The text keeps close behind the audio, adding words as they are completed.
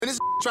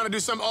trying to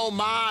do some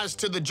homage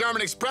to the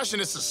German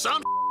expressionists or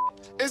something.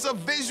 It's a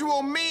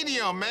visual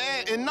medium,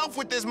 man. Enough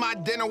with this My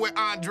Dinner with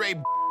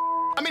Andre.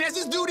 I mean, has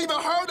this dude even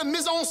heard of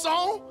mise en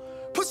scène?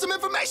 Put some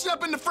information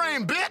up in the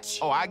frame, bitch.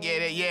 Oh, I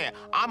get it, yeah.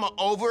 I'ma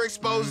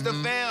overexpose the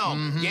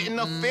film. Getting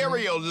a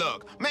ethereal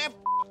look. Man,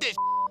 this.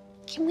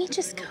 Can we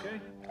just go?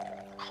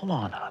 Hold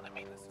on, hon. I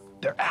mean,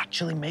 they're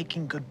actually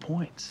making good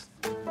points.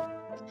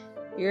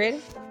 You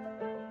ready?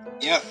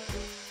 Yep.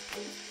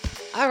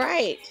 All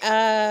right.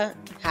 Hi,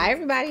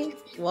 everybody.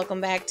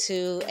 Welcome back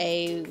to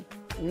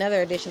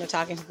another edition of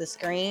Talking to the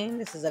Screen.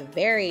 This is a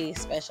very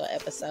special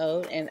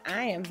episode, and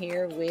I am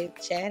here with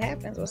Chad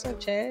Happens. What's up,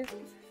 Chad?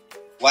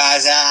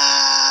 What's up?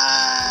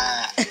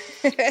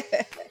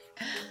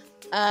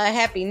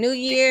 Happy New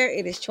Year.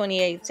 It is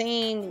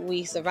 2018.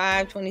 We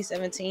survived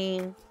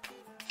 2017.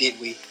 Did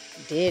we?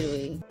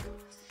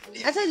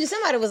 I told you,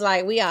 somebody was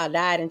like, we all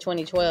died in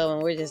 2012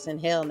 and we're just in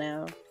hell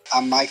now. I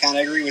might kind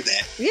of agree with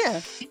that.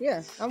 Yeah.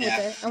 I'm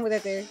with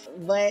that there.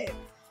 But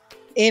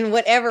in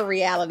whatever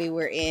reality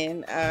we're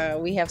in,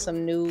 we have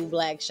some new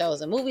Black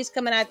shows and movies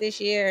coming out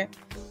this year.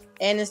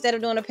 And instead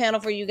of doing a panel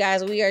for you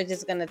guys, we are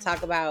just going to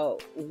talk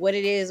about what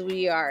it is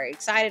we are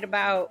excited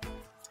about,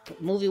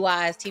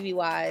 movie-wise,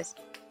 TV-wise.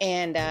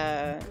 And,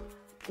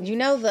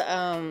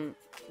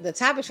 the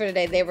topics for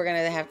today, they were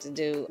going to have to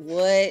do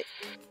what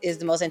is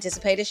the most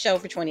anticipated show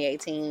for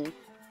 2018,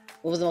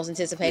 what was the most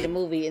anticipated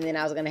movie, and then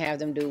I was going to have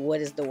them do what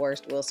is the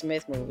worst Will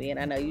Smith movie. And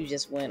I know you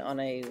just went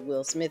on a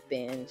Will Smith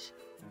binge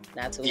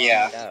not too long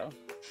ago.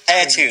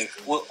 Had to.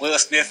 Will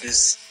Smith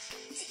is,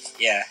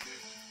 yeah.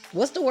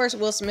 What's the worst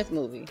Will Smith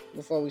movie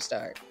before we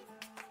start?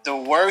 The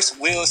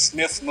worst Will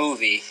Smith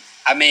movie.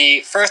 I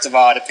mean, first of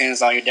all, it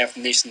depends on your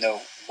definition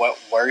of what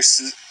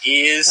worst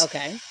is.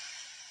 Okay.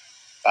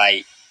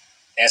 Like,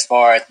 as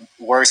far as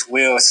worst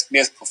Will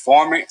Smith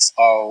performance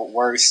or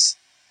worst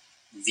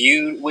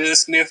viewed Will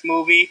Smith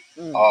movie,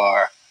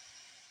 or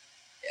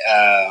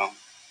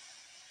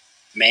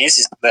man, it's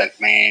just look,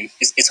 man,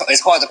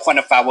 it's hard to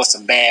quantify what's a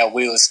bad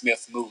Will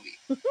Smith movie.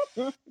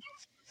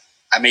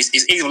 I mean,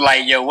 it's even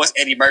like, yo, what's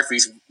Eddie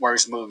Murphy's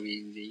worst movie?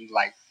 And you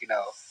like, you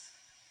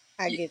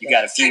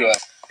got a few of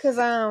them. Cause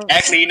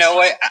actually, you know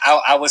what?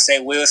 I would say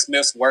Will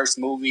Smith's worst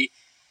movie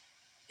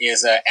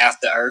is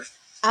After Earth.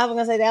 I was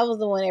gonna say that was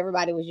the one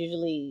everybody was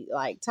usually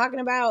like talking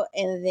about,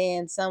 and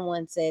then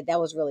someone said that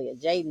was really a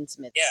Jaden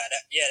Smith. Yeah,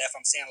 that's what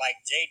I'm saying. Like,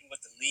 Jaden was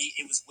the lead.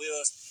 It was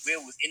Will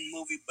was in the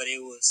movie, but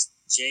it was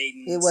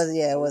Jaden. It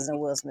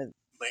wasn't Will Smith.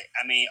 But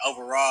I mean,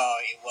 overall,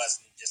 it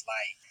wasn't just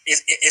like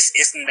it's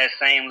in that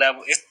same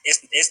level.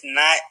 It's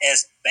not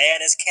as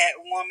bad as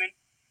Catwoman,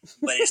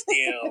 but it's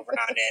still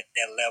around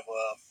that level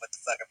of what the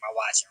fuck am I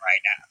watching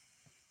right now?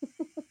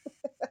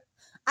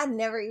 I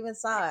never even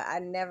saw it.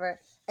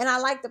 And I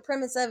like the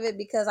premise of it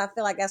because I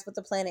feel like that's what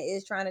the planet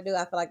is trying to do.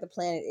 I feel like the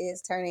planet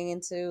is turning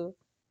into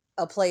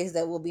a place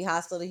that will be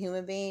hostile to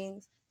human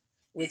beings,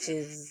 which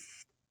is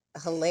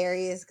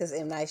hilarious because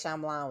M. Night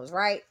Shyamalan was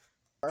right.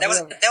 That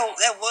was an M.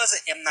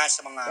 Night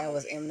Shyamalan. That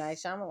was M. Night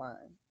Shyamalan.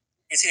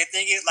 And see, the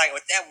thing is, like,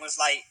 with that was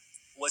like,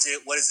 was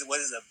it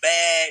a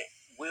bad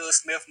Will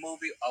Smith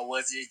movie or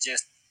was it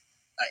just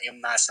an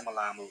M. Night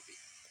Shyamalan movie?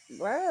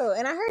 Bro,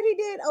 and I heard he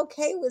did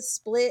okay with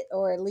Split,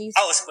 or at least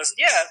yeah,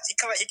 he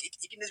can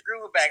just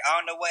groove back. I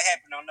don't know what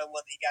happened. I don't know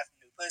whether he got some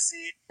new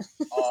pussy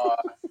or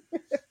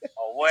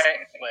what,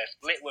 but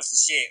Split was the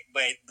shit.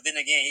 But then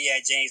again, he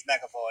had James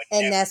McAvoy,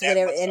 and that's what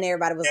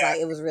everybody was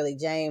like. It was really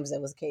James that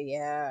was kid.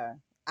 Yeah,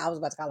 I was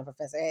about to call him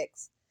Professor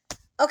X.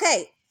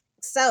 Okay,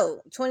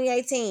 so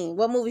 2018,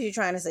 what movies you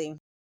trying to see?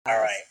 All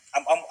right,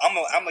 I'm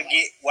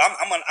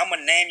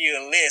gonna name you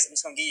a list. I'm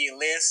just gonna give you a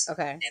list.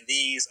 Okay. And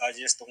these are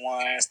just the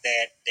ones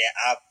that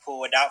I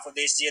pulled out for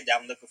this year that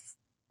I'm looking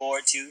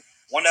forward to.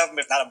 One of them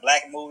is not a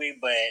Black movie,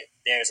 but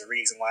there's a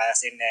reason why I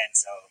said that.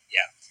 So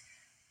yeah.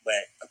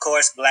 But of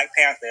course, Black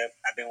Panther.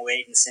 I've been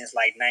waiting since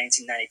like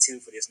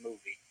 1992 for this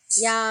movie.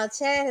 Y'all,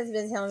 Chad has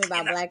been telling me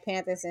about Black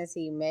Panther since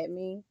he met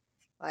me.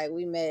 Like,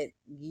 we met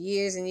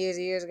years and years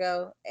and years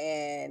ago,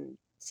 and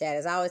Chad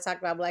has always talked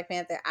about Black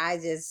Panther. I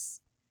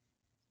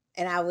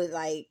would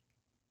like,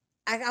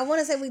 I want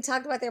to say we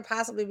talked about there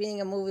possibly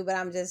being a movie, but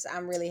I'm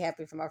really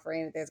happy for my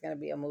friend that there's going to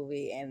be a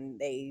movie, and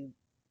they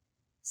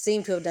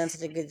seem to have done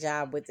such a good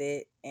job with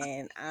it,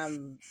 and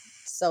I'm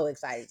so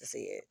excited to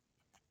see it.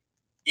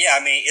 Yeah,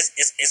 I mean,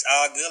 it's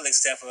all good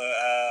except for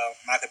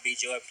Michael B.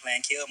 Jordan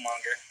playing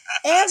Killmonger.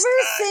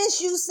 Ever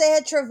since you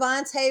said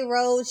Trevante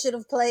Rhodes should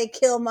have played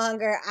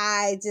Killmonger,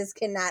 I just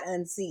cannot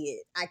unsee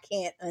it. I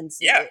can't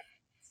unsee it. Yeah,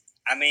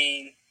 I'm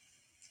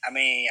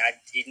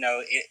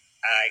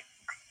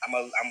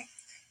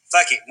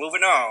fuck it,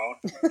 moving on.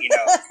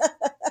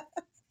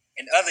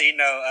 And other,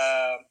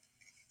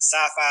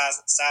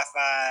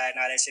 sci-fi and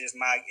all that shit is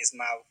my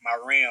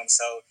realm.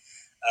 So,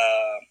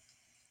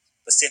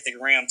 Pacific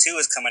Rim 2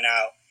 is coming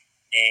out,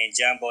 and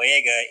John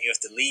Boyega is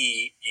the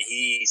lead, and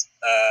he's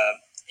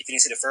if you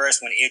didn't see the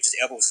first one, Idris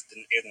Elba was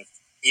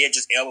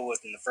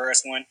in the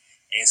first one,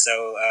 and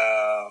so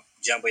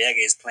John Boyega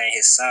is playing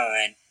his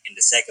son in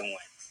the second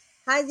one.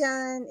 Hi,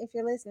 John, if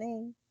you're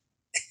listening.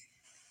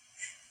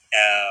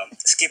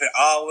 Skipping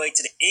all the way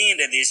to the end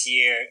of this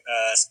year,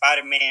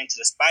 Spider-Man to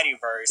the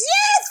Spideyverse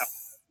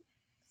Yes.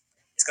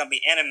 it's gonna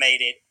be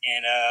animated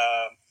and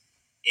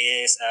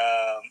is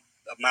a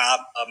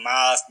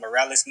Miles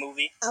Morales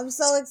movie. I'm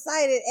so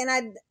excited,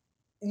 and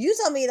you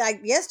told me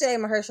like yesterday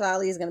Mahershala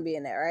Ali is going to be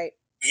in there, right?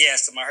 Yeah,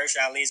 so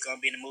Mahershala Ali is going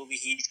to be in the movie.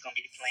 He's going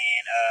to be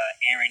playing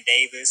Aaron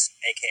Davis,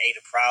 aka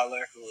the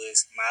Prowler, who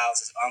is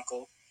Miles'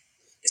 uncle.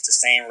 It's the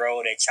same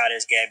role that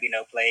Childish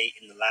Gambino played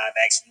in the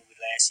live-action movie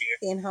last year.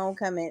 In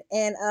Homecoming,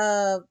 and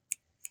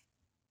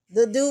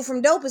the dude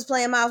from Dope is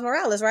playing Miles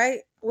Morales, right?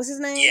 What's his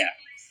name?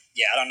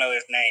 Yeah, I don't know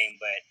his name,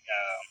 but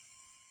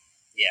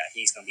yeah,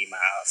 he's going to be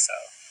Miles. So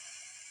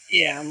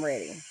Yeah, I'm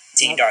ready.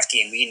 Team Dark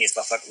Skin, we in this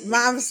motherfucker.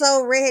 I'm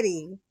so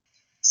ready.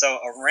 So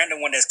a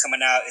random one that's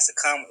coming out is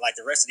like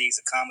the rest of these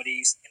are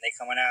comedies, and they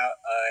coming out.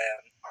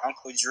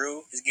 Uncle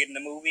Drew is getting the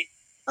movie.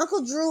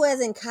 Uncle Drew, as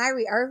in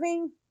Kyrie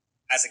Irving.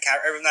 As a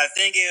Kyrie Irving. Now the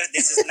thing is,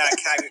 this is not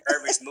Kyrie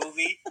Irving's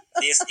movie.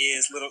 This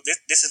is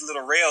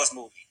Little Rail's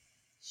movie.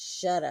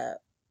 Shut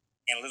up.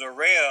 And Little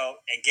Rail,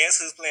 and guess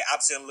who's playing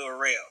opposite of Little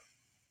Rail?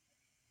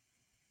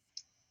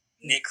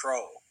 Nick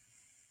Kroll.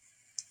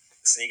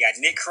 So you got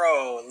Nick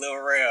Kroll, Lil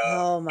Rel,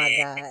 oh my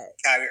and God,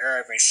 Kyrie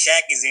Irving.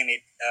 Shaq is in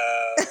it.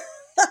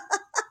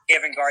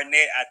 Kevin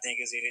Garnett, I think,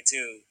 is in it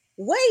too.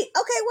 Wait.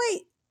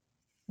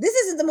 This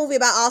isn't the movie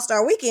about All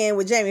Star Weekend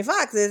with Jamie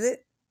Foxx, is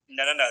it?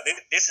 No.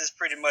 This is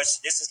pretty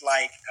much. This is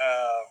like.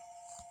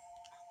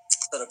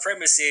 So the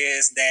premise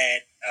is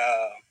that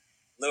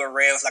Lil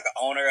Rel is like an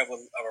owner of a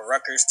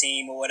Rutgers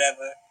team or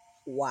whatever.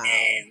 Wow.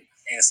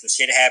 And some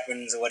shit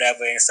happens or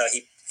whatever, and so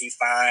he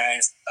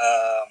finds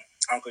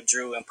Uncle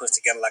Drew and puts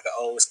together like an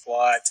old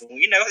squad to,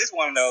 it's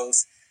one of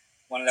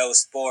those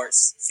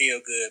sports feel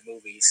good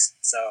movies.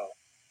 So,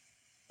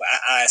 but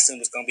I assume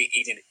it's gonna be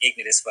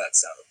ignorant as fuck.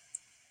 So,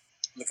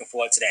 looking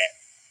forward to that.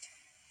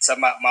 So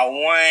my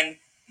one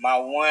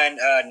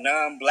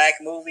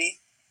non-black movie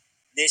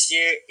this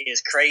year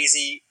is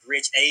Crazy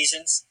Rich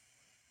Asians.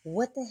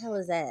 What the hell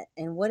is that?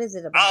 And what is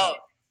it about? All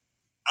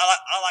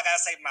I gotta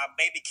say, my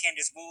baby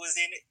Candace Wu is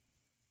in it.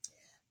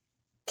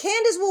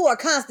 Candace Wu or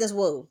Constance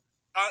Wu?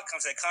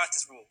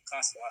 Constance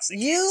Wu.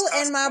 You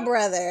and my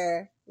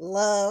brother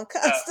love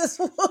Constance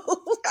Wu.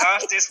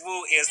 Constance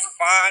Wu is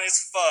fine as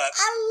fuck.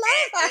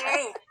 I love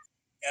her.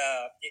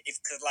 It's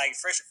because like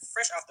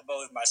fresh off the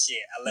boat is my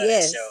shit. I love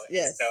that show.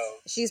 Yes, so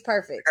she's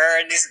perfect. Her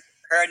in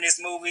this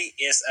movie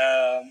is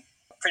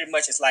pretty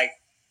much it's like.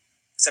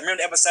 So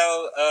remember the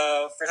episode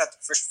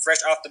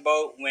fresh off the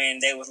boat when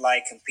they was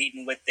like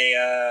competing with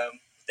their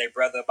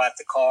brother about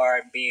the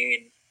car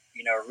being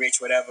rich,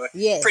 whatever.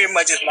 Yes. Pretty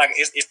much it's like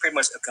it's pretty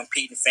much a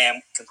competing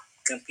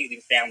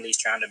families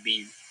trying to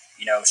be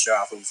show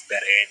off who's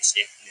better and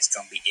shit. And it's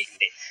gonna be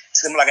ignorant.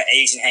 It's gonna be like an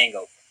Asian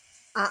hangover.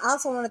 I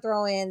also want to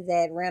throw in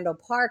that Randall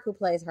Park, who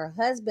plays her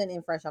husband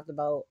in Fresh Off the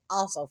Boat,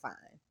 also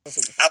fine.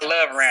 I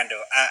love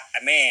Randall.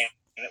 Man.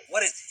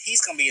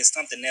 He's gonna be in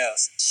something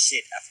else?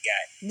 Shit, I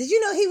forgot. Did you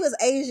know he was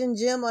Asian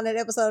Jim on that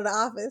episode of The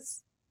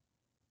Office?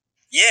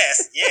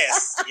 Yes,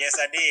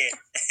 I did.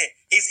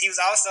 he was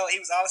also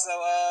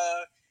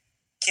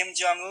Kim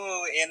Jong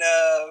Un in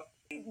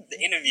the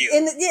interview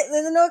in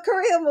the North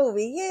Korea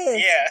movie.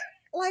 Yes. Yeah.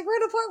 Like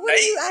Randall Park, what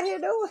are you out here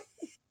doing?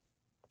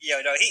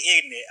 Yo, no, he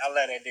ignorant. I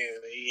love that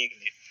dude. He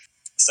ignorant.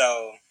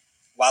 So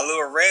while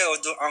Lil Rel was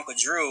doing Uncle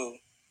Drew,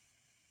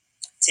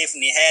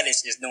 Tiffany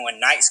Haddish is doing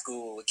Night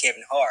School with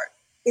Kevin Hart.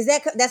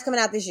 That's coming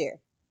out this year?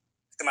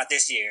 It's coming out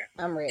this year.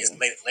 I'm ready. It's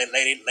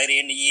later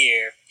in the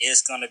year.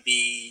 It's gonna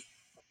be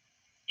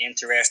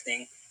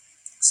interesting.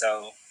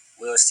 So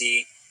we'll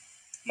see.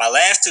 My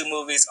last two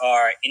movies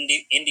are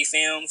indie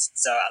films,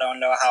 so I don't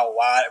know how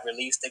wide a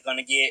release they're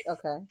gonna get.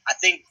 Okay. I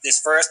think this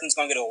first one's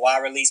gonna get a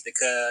wide release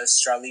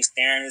because Charlize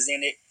Theron is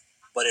in it,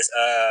 but it's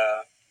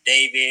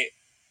David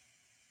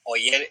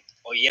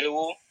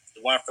Oyelowo,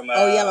 the one from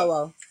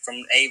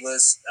from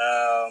Ava's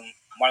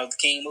Martin Luther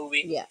King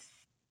movie. Yeah.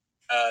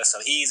 So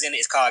he's in it.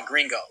 It's called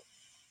Gringo.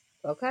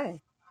 Okay. And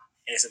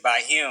it's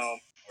about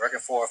him working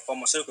for a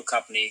pharmaceutical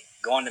company,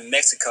 going to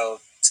Mexico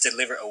to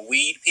deliver a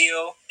weed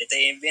pill that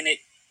they invented,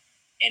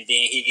 and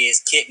then he gets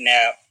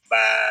kidnapped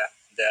by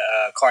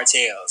the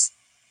cartels.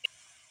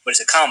 But it's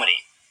a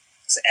comedy.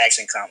 It's an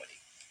action comedy.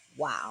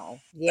 Wow.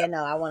 Yeah,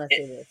 no, I want to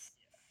see this.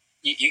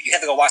 You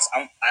have to go watch.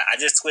 I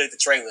just tweeted the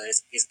trailer.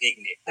 It's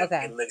ignorant.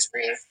 Okay. It looks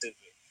very stupid.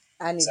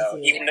 I need to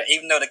see it.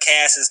 Even though the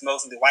cast is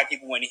mostly white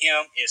people and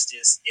him,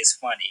 it's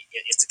funny.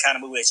 It's the kind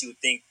of movie that you would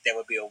think that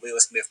would be a Will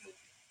Smith movie.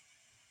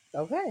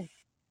 Okay.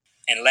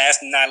 And last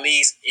but not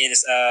least, it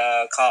is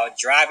called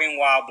Driving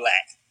While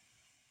Black.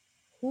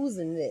 Who's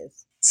in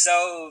this?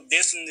 So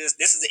this is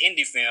an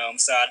indie film.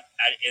 So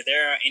if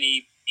there aren't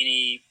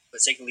any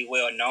particularly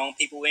well known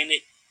people in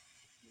it,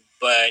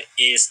 but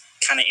it's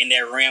kind of in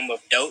that realm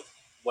of dope,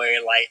 where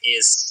like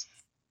it's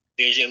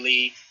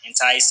visually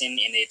enticing,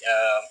 and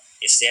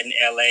it's set in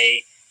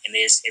LA, and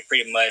it's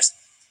pretty much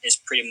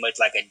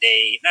like a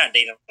day, not a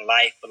day in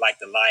life, but like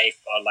the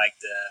life or like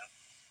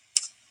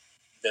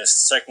the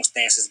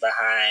circumstances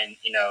behind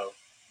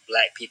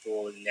black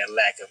people and their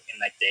lack of and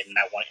like they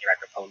not wanting to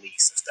interact with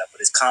police and stuff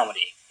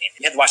comedy. And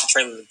you have to watch the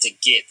trailer to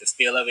get the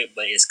feel of it,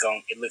 but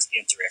it looks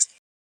interesting.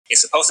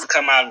 It's supposed to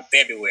come out in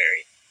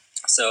February,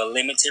 so a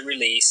limited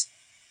release.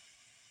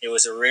 It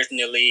was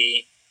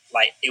originally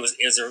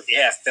it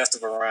had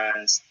festival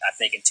runs. I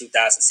think in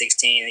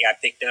 2016 it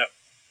got picked up.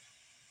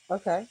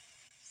 Okay.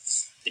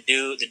 The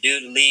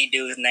lead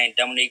dude is named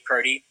Dominique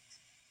Purdy,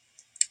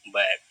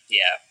 but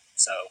yeah,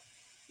 so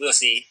we'll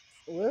see.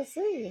 We'll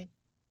see.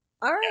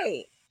 All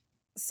right.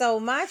 So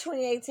my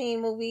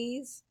 2018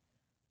 movies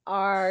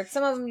are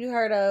some of them you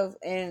heard of,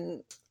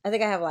 and I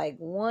think I have like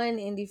one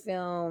indie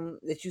film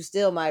that you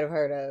still might have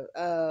heard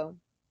of.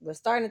 We're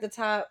starting at the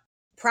top.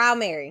 Proud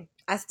Mary.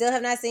 I still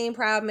have not seen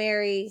Proud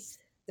Mary.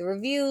 The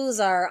reviews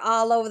are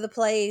all over the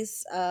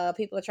place.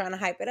 People are trying to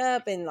hype it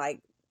up, and like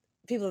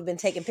people have been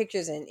taking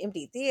pictures in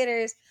empty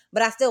theaters,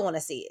 but I still want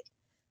to see it.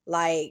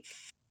 Like,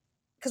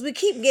 because we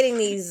keep getting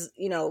these,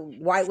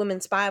 white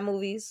women spy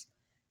movies,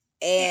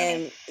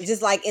 and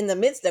just like in the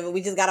midst of it,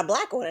 we just got a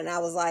black one, and I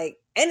was like,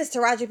 and it's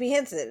Taraji P.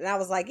 Henson, and I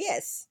was like,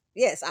 yes,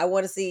 I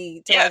want to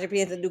see Taraji P.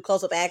 Henson do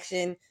close up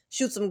action,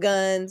 shoot some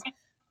guns.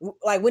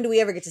 Like, when do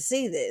we ever get to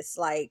see this?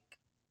 Like,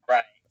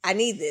 right. I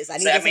need this. I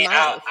need this in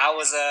my life.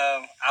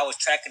 I was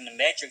tracking the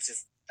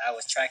metrics. I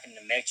was tracking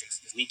the metrics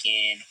this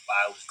weekend while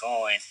I was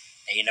going,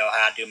 and you know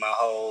how I do my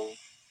whole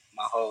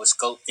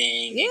scope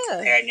thing and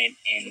comparing it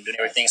and doing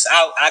everything. So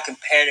I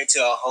compared it to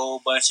a whole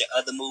bunch of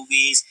other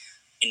movies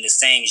in the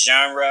same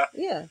genre.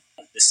 Yeah.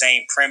 The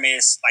same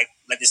premise,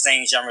 like the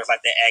same genre,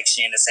 like the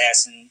action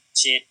assassin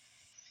shit,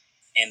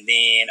 and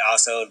then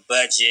also the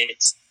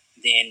budget.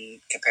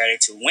 Then compared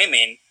it to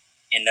women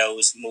in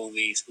those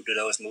movies who do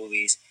those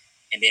movies,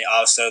 and then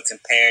also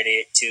compared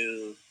it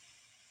to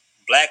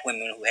black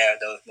women who have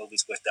those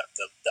movies. Which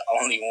the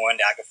only one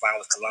that I could find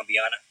was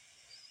Colombiana.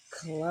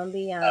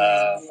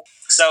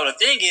 So the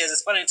thing is,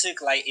 it's funny too.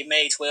 Like it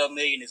made $12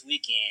 million this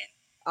weekend.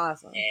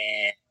 Awesome.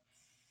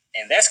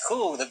 And that's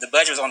cool. The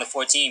budget was only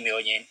 $14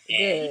 million,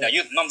 and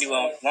you normally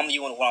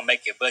you want to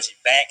make your budget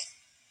back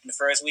in the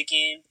first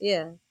weekend.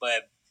 Yeah.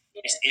 But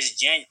it's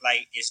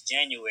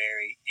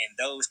January, and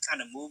those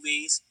kind of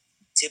movies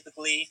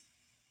typically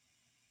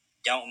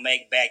don't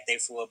make back their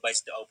full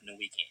budget the opening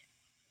weekend.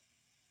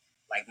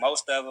 Like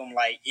most of them,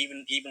 like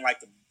even like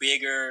the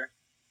bigger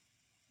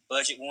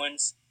budget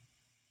ones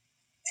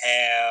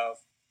have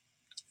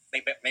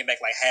make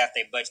back like half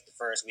their budget the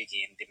first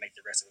weekend. They make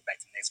the rest of it back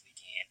the next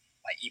weekend.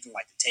 Like even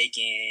like the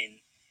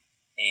Taken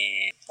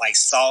and like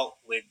Salt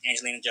with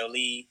Angelina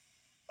Jolie,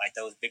 like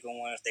those bigger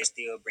ones, they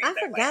still bring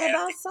back like half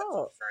about their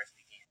Salt. the first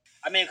weekend.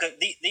 I mean, because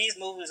these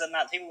movies are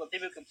not people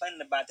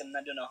complaining about them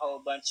not doing a whole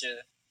bunch of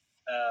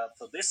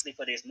publicity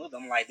for this movie.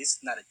 I'm like, this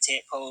is not a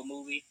tentpole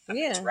movie. I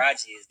mean,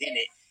 Taraji is in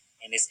it,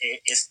 and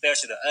it's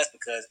special to us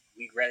because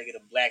we'd rather get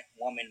a black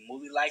woman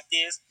movie like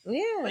this.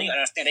 Yeah. But you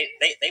understand,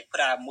 they put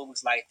out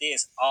movies like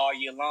this all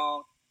year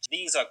long.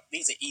 These are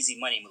easy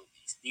money movies.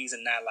 These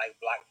are not like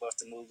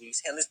blockbuster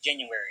movies. Hell, it's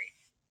January.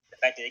 The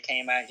fact that it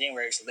came out in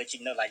January should let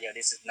you know, like, yo,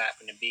 this is not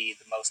going to be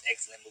the most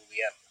excellent movie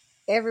ever.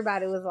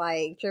 Everybody was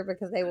like tripping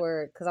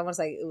because I want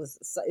to say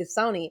it's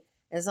Sony,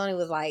 and Sony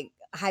was like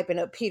hyping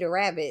up Peter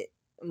Rabbit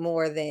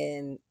more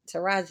than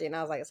Taraji, and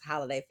I was like, it's a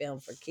holiday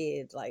film for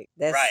kids. Like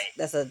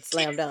that's a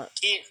slam dunk.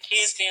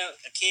 Kids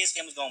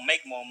film is gonna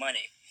make more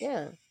money.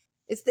 Yeah,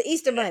 it's the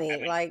Easter Bunny. I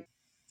mean, like,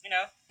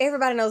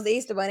 everybody knows the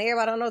Easter Bunny.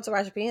 Everybody don't know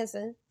Taraji P.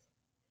 Henson.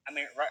 I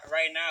mean,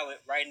 right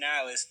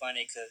now it's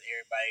funny because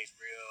everybody's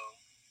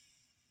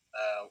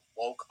real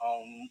woke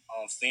on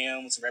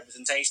films and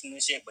representation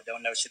and shit, but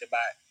don't know shit about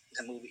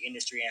the movie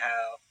industry and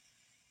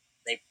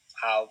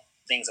how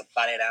things are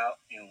plotted out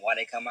and why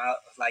they come out.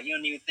 Like you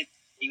don't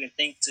even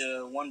think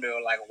to wonder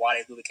like why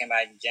this movie came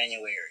out in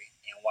January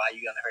and why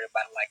you only heard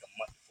about it like a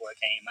month before it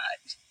came out.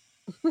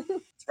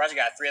 Taraji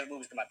got 3 other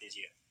movies come out this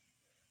year,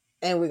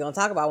 and we're gonna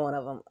talk about one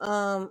of them.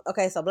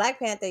 Okay, so Black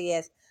Panther,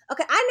 yes.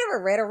 Okay, I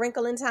never read A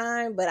Wrinkle in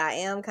Time, but I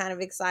am kind of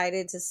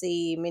excited to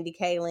see Mindy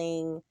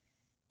Kaling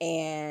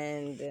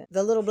and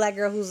the little black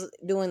girl who's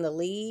doing the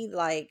lead.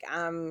 Like,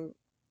 I'm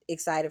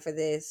excited for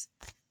this.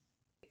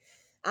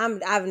 I'm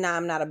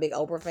not a big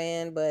Oprah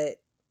fan, but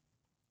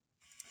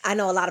I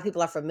know a lot of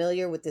people are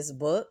familiar with this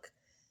book,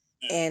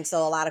 and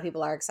so a lot of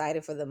people are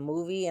excited for the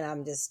movie, and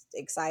I'm just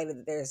excited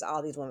that there's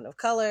all these women of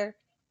color.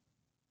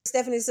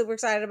 Stephanie's super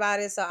excited about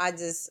it, so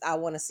I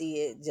want to see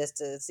it just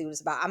to see what it's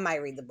about. I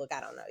might read the book,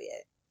 I don't know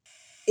yet.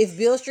 If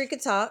Beale Street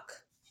Could Talk,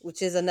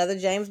 which is another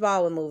James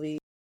Baldwin movie,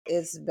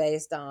 it's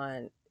based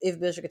on If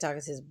Beale Street Could Talk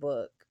is his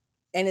book.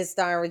 And it's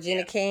starring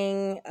Regina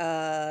King,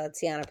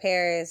 Tiana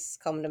Paris,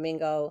 Coleman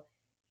Domingo,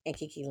 and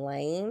Kiki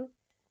Lane.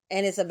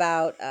 And it's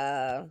about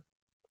a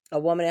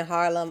woman in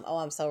Harlem, oh,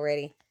 I'm so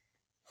ready,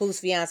 whose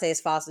fiance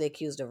is falsely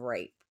accused of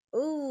rape.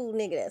 Ooh,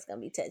 nigga, that's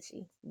gonna be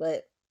touchy.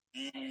 But,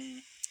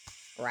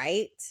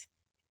 right?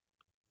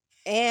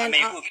 And I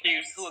mean,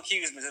 who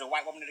accused me? Is it a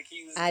white woman that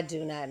accused me? I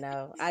do not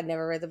know. I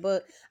never read the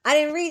book. I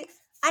didn't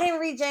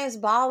read James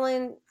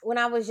Baldwin when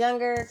I was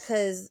younger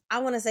because I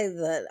want to say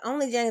the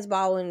only James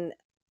Baldwin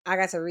I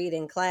got to read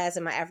in class,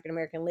 in my African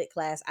American lit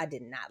class, I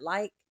did not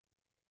like.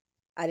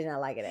 I did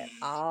not like it at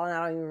all. And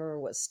I don't even remember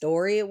what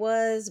story it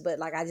was, but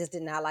like I just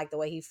did not like the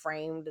way he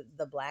framed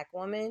the black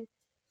woman.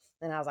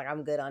 And I was like,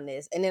 I'm good on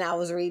this. And then I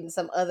was reading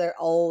some other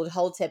old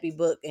Hotepi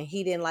book, and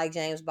he didn't like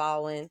James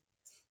Baldwin.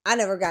 I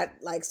never got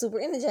like super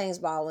into James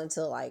Baldwin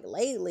until like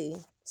lately.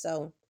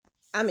 So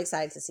I'm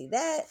excited to see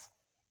that.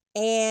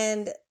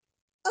 And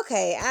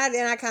okay,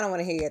 I kind of want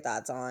to hear your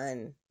thoughts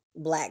on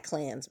Black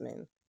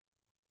Klansman,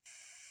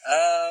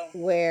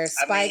 where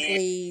Spike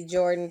Lee,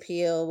 Jordan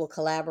Peele will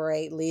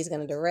collaborate. Lee's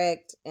going to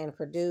direct and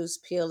produce.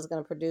 Peele is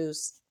going to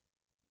produce.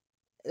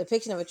 A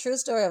depiction of a true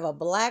story of a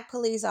black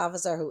police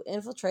officer who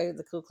infiltrated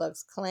the Ku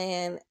Klux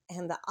Klan,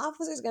 and the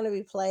officer is going to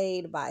be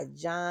played by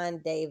John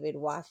David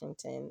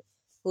Washington,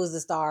 who's the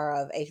star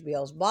of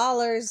HBO's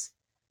Ballers,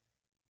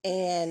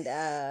 and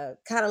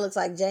kind of looks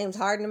like James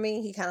Harden to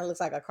me. He kind of looks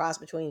like a cross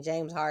between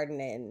James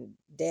Harden and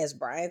Des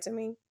Bryant to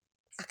me.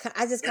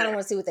 I just kind of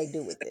want to see what they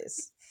do with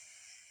this.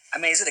 I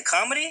mean, is it a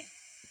comedy?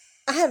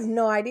 I have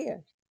no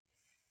idea.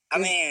 I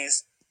mean,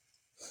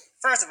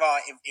 first of all,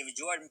 if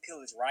Jordan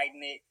Peele is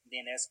writing it,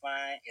 then that's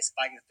fine. If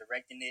Spike is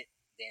directing it,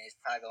 then it's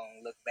probably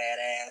gonna look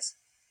badass.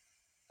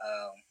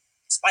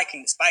 Spike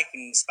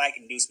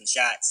can do some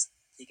shots.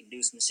 He can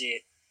do some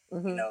shit.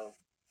 Mm-hmm. You know,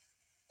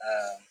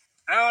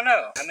 I don't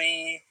know. I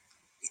mean,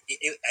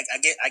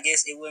 I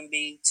guess it wouldn't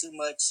be too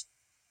much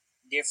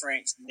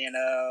different than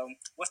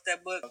what's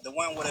that book? The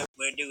one where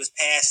the dude is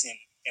passing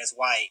as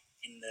white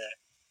in the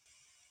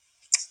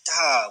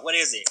what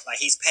is it? Like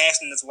he's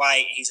passing as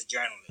white and he's a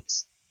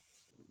journalist.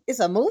 It's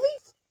a movie?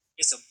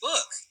 It's a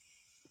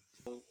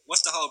book.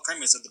 What's the whole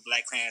premise of the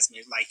Black Klansman?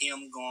 It's like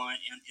him going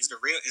and it's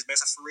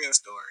based off a real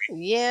story.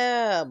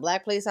 Yeah,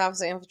 black police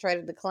officer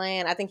infiltrated the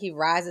Klan. I think he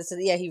rises to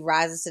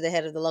the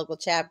head of the local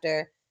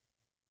chapter,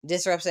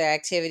 disrupts their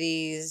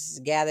activities,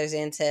 gathers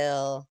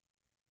intel.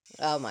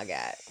 Oh my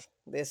god,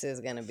 this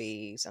is gonna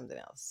be something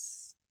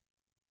else.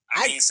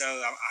 I mean, so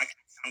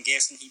I'm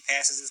guessing he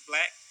passes as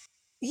black.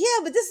 Yeah,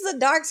 but this is a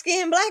dark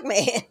skinned black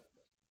man,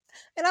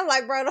 and I'm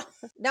like, bro,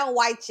 don't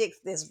white chicks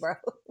this, bro.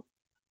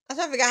 I'm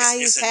trying to figure out how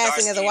he's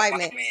passing as a white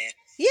man.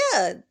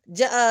 Yeah,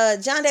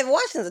 John David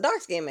Washington's a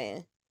dark skinned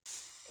man.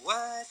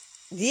 What?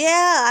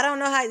 Yeah, I don't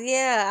know how.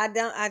 Yeah,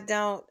 I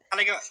don't. How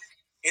they go?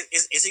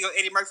 Is he gonna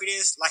Eddie Murphy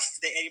this like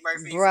the Eddie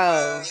Murphy?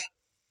 Bro,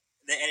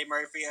 the Eddie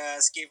Murphy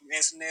skit from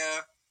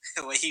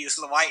SNL when he was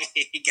white,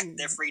 he got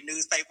that free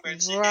newspaper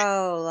and shit.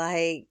 Bro,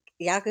 like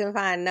y'all couldn't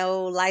find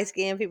no light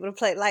skinned people to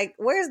play. Like,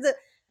 where's the?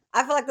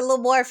 I feel like the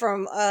little boy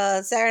from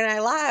Saturday Night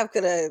Live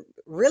could have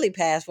really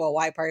passed for a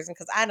white person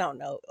because I don't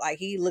know. Like,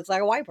 he looks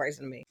like a white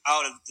person to me.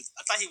 Oh, I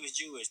thought he was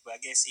Jewish, but I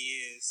guess he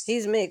is.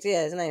 He's mixed.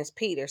 Yeah, his name's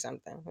Pete or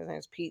something. His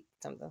name's Pete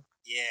something.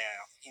 Yeah,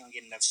 he don't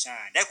get enough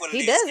shine. That's what it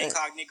he is. Doesn't.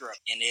 Incognito,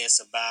 and it's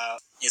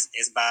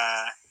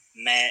by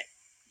Matt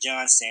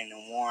Johnson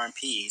and Warren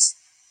Peace.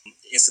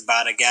 It's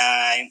about a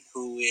guy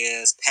who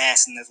is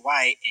passing as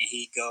white, and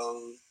he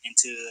goes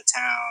into the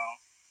town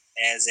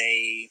as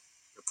a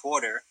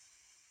reporter,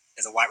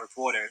 as a white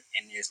reporter,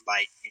 and is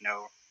like,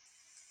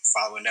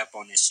 following up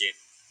on this shit.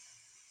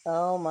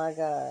 Oh my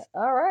god!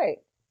 All right.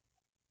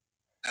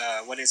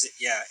 What is it?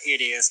 Yeah, it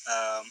is.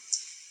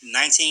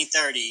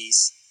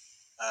 1930s.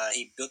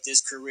 He built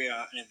his career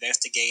on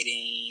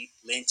investigating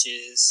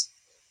lynches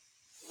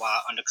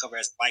while undercover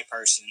as a white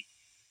person.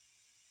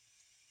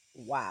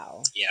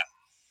 Wow. Yeah.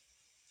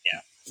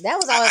 That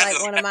was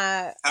always one of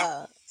my.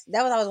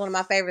 That was always one of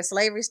my favorite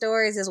slavery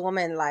stories. This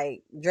woman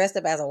like dressed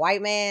up as a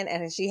white man,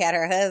 and she had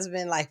her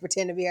husband like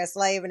pretend to be her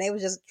slave, and they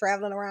was just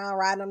traveling around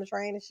riding on the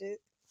train and shit.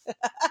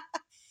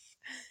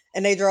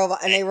 And they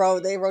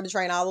rode the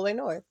train all the way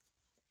north.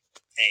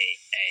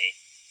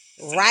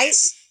 Hey. Right?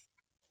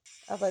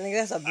 I think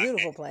that's a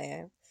beautiful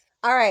plan.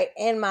 All right,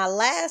 and my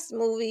last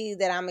movie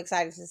that I'm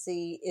excited to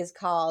see is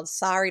called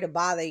Sorry to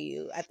Bother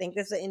You. I think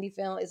this is an indie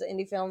film. It's an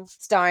indie film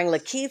starring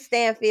Lakeith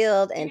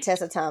Stanfield and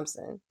Tessa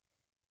Thompson.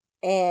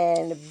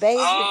 And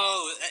basically,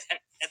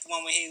 that's the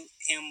one with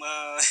him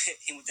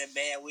with that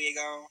bad wig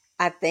on.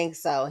 I think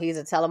so. He's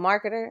a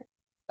telemarketer.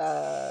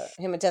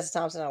 Him and Tessa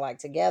Thompson are like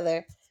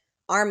together.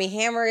 Armie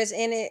Hammer is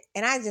in it,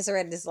 and I just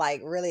read this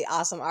like really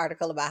awesome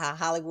article about how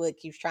Hollywood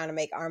keeps trying to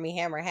make Armie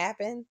Hammer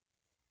happen.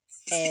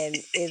 And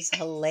it's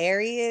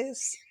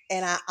hilarious.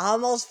 And I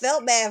almost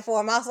felt bad for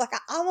him. I was like, I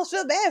almost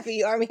feel bad for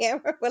you, Armie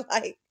Hammer. But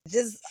like,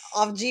 just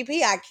off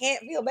GP, I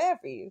can't feel bad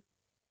for you.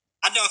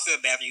 I don't feel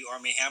bad for you,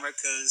 Armie Hammer,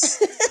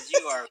 because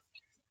you are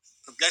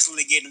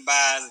progressively getting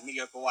by as a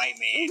mediocre white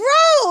man.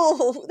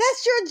 Bro,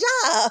 that's your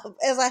job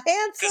as a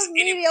handsome,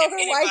 mediocre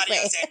white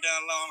man. Anybody else had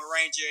done Lone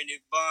Ranger and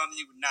it bummed,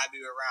 you would not be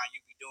around.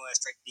 You'd be doing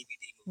straight DVD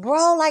movies.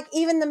 Bro, like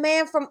even the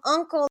man from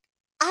U.N.C.L.E.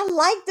 I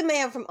liked the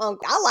man from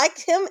U.N.C.L.E. I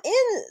liked him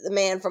in the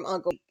man from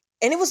U.N.C.L.E.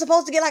 And it was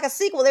supposed to get like a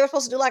sequel. They were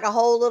supposed to do like a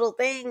whole little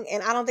thing,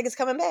 and I don't think it's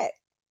coming back.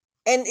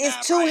 And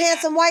it's two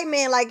handsome white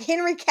men. Like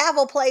Henry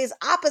Cavill plays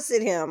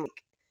opposite him.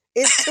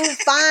 It's two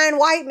fine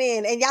white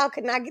men, and y'all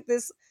could not get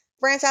this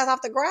franchise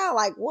off the ground.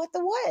 Like what the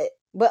what?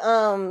 But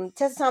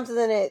Tessa Thompson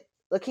in it,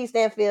 Lakeith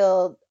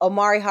Stanfield,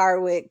 Omari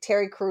Hardwick,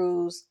 Terry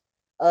Crews,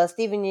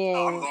 Stephen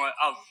Yang.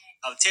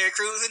 Terry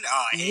Crews?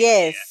 Oh,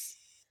 yes.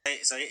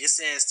 So it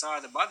says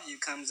 "Sorry to Bother You"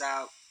 comes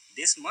out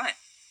this month.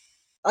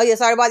 Oh yeah,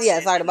 sorry about It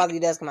says sorry that. about you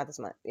does come out this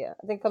month. Yeah,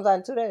 I think it comes out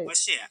in 2 days Well,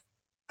 shit.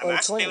 I or mean, the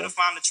I should be able to 20th.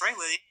 find the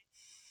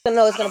trailer.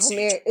 No, it's I gonna don't see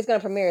the. premiere. It's gonna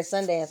premiere at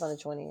Sundance on the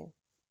 20th.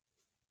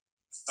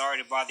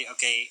 Sorry to bother you.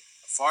 Okay,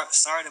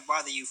 sorry to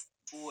bother you.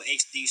 Full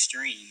HD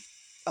stream.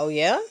 Oh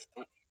yeah.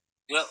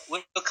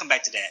 We'll come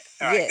back to that.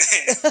 All right.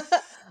 Yes.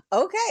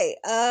 Okay.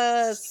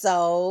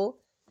 So,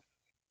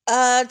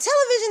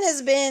 television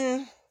has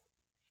been,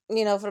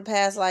 for the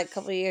past like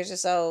couple of years or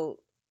so.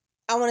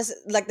 I want to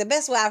like the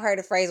best way I've heard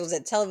the phrase was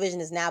that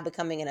television is now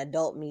becoming an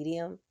adult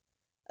medium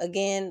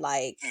again.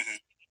 Like Mhm.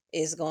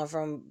 it's going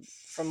from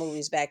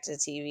movies back to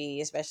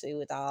TV, especially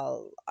with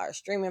all our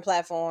streaming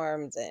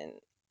platforms and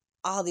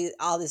all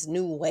this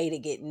new way to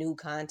get new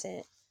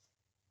content.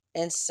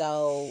 And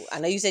so I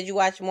know you said you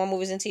watch more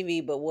movies than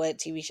TV, but what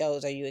TV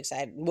shows are you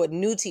excited? What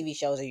new TV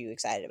shows are you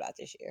excited about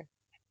this year?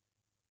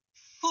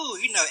 Ooh,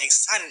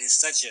 excited is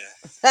such a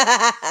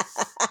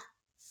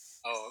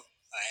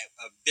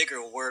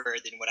bigger word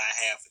than what I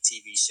have for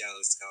TV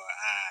shows. So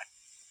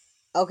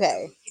so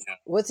Okay.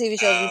 What TV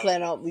shows you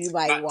plan um, on you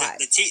might watch?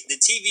 the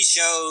TV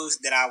shows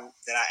that I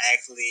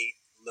actually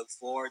look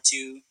forward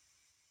to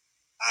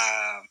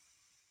um,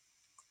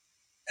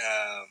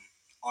 um,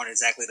 aren't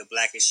exactly the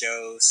blackest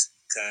shows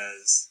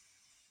because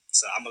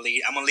so I'm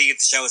gonna leave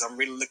the shows I'm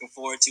really looking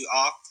forward to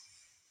off,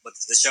 but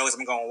the shows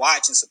I'm gonna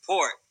watch and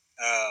support.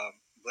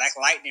 Black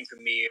Lightning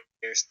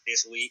premieres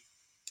this week,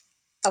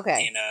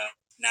 Okay. and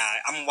now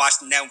I'm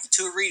watching that one for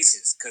two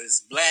reasons: because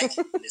it's black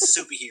and it's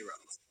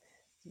superheroes.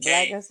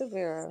 Black Okay, and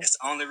superhero. that's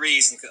the only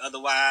reason. Cause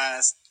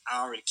otherwise, I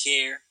don't really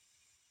care.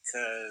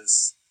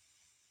 Cause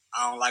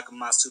I don't like when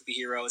my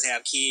superheroes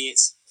have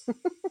kids,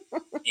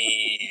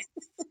 and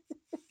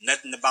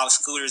nothing about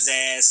Scooter's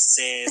ass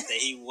says that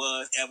he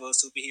was ever a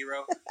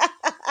superhero.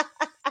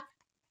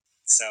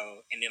 So,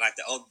 and then like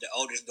the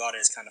oldest daughter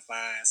is kind of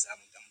fine. So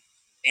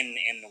and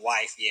the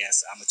wife,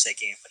 yes, I'm gonna check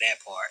in for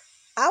that part.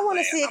 I want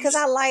But to see it I'm because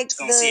I like just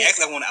gonna see. the.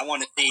 Actually, I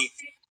want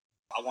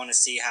to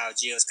see how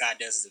Jill Scott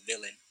does as a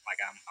villain. Like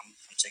I'm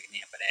checking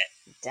in for that.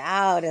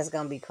 Dog, that's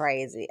gonna be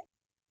crazy.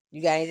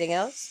 You got anything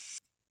else?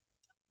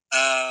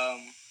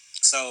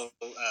 So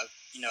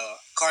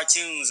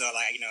cartoons are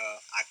like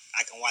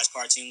I can watch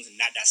cartoons and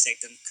not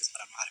dissect them because I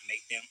don't know how to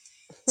make them.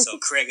 So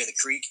Craig of the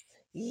Creek,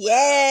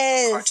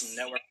 on Cartoon Yes.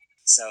 Network.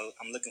 So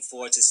I'm looking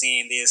forward to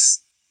seeing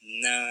this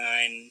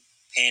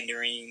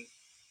non-pandering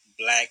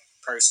black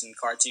person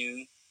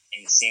cartoon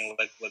and seeing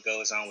what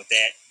goes on with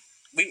that.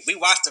 We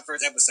watched the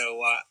first episode,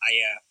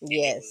 and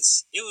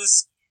Yes. it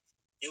was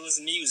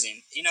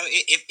amusing.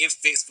 It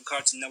fits for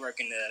Cartoon Network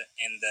and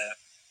the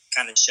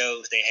kind of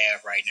shows they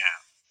have right now.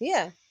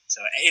 Yeah.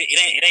 So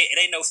it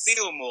ain't no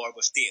Fillmore,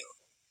 but still.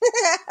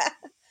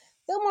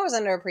 Fillmore's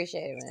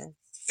underappreciated, man.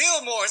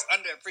 Fillmore is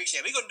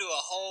underappreciated. We're gonna do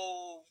a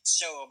whole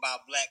show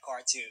about black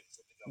cartoons.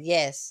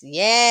 Yes.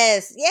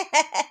 Yes.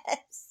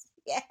 Yes.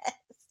 Yes.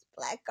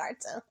 Black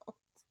cartoon.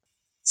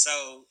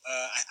 So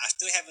I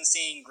still haven't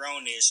seen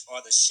Grownish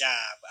or The Shy,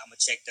 but I'm gonna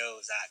check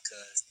those out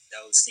because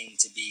those seem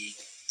to be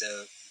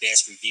the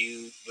best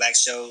reviewed black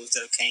shows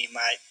that have came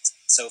out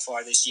so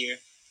far this year.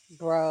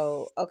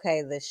 Bro,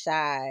 okay, The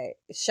Shy.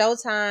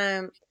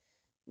 Showtime.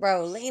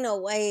 Bro, Lena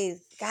Waithe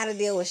got to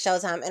deal with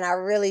Showtime. And I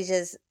really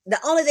just. The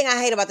only thing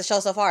I hate about the show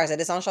so far is that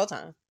it's on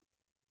Showtime.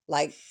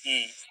 Like,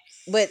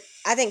 but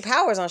I think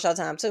Power's on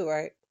Showtime too,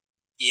 right?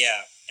 Yeah,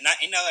 and I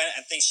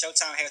think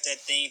Showtime has that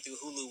thing through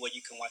Hulu where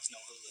you can watch it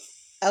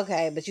on Hulu.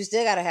 Okay, but you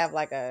still got to have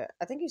like a.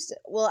 I think you still.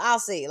 Well, I'll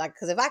see. Like,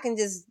 because if I can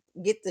just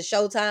get the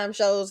Showtime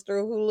shows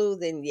through Hulu,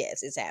 then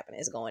yes, it's happening.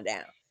 It's going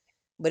down.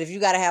 But if you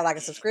got to have like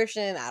a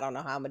subscription, I don't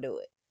know how I'm gonna do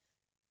it.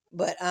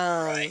 But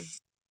Right.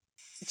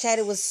 Chad,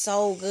 it was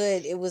so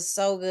good. It was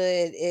so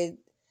good.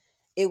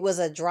 It was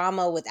a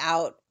drama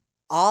without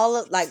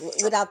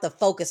without the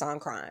focus on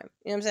crime.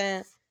 You know what I'm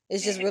saying?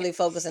 It's just really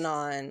focusing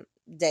on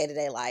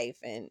day-to-day life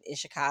and in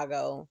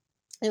Chicago.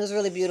 It was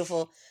really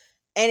beautiful.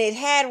 And it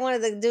had one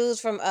of the dudes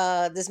from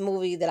this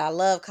movie that I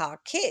love called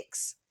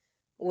Kicks,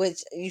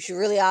 which you should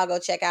really all go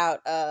check out.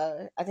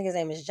 I think his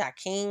name is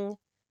Jaking,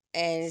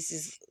 and it's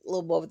this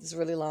little boy with this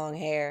really long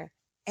hair.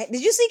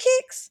 Did you see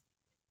Kicks?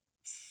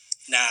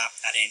 Nah,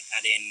 I didn't.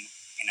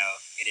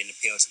 It didn't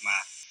appeal to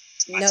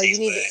my No, you taste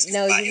need buds. to.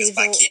 No, you It was need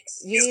about to.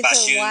 kids. It You was need about to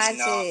shoes watch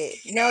and all.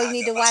 it. You know No, how you I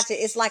need feel to about watch it.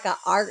 shoes. It's like a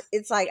art.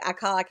 It's like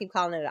I keep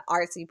calling it an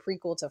artsy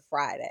prequel to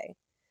Friday.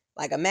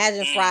 Like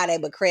imagine Friday,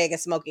 but Craig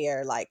and Smokey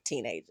are like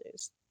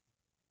teenagers.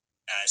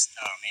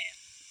 Oh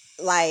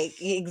man. Like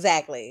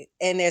exactly.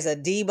 And there's a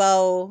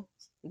Debo.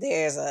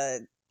 There's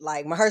a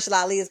like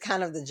Mahershala Ali is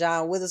kind of the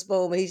John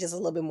Witherspoon, but he's just a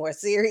little bit more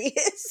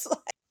serious.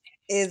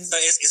 So It's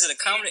is it a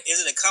comedy?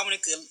 Is it a comedy?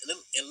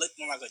 It looked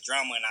more like a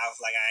drama, and I was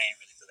like, I ain't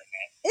really feeling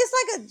that. it's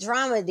like a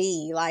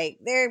dramedy. Like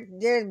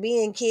they're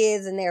being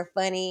kids and they're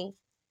funny.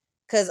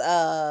 Cause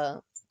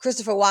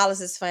Christopher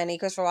Wallace is funny.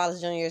 Christopher Wallace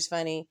Jr. is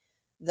funny.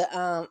 The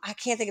I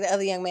can't think of the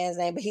other young man's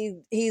name, but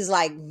he's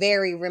like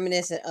very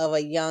reminiscent of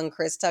a young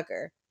Chris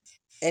Tucker.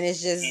 And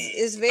it's just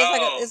it's Oh,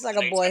 like I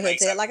a know you boyhood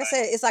tale. talking Like I about.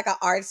 said, it's like a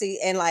artsy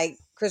and like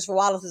Christopher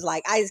Wallace is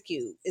like Ice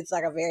Cube. It's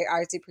like a very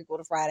artsy prequel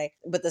to Friday.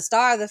 But the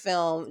star of the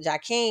film, Ja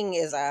King,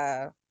 is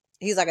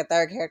he's like a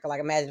third character. Like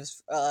imagine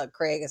if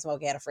Craig and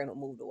Smokey had a friend who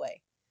moved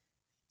away.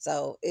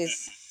 So it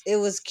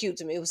was cute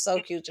to me. It was so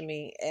cute to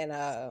me, and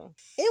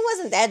it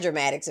wasn't that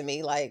dramatic to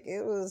me. Like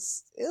it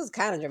was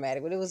kind of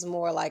dramatic, but it was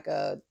more like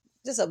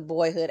just a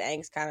boyhood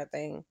angst kind of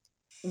thing.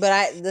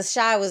 But the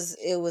Shy was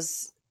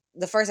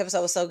the first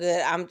episode was so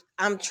good.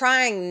 I'm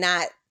trying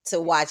not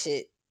to watch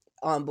it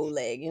on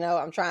bootleg.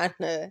 I'm trying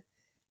to.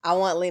 I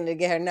want Lena to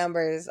get her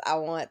numbers. I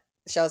want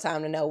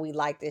Showtime to know we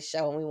like this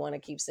show and we want to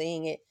keep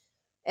seeing it.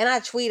 And I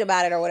tweet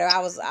about it or whatever.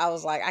 I was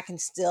like, I can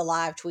still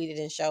live tweet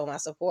it and show my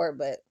support,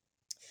 but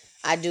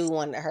I do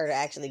want her to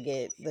actually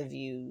get the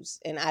views.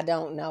 And I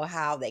don't know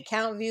how they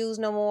count views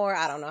no more.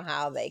 I don't know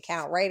how they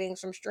count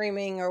ratings from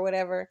streaming or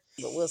whatever,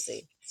 but we'll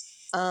see.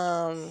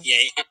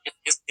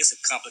 It's a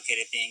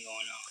complicated thing going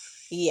on.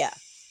 Yeah.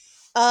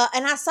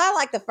 And I saw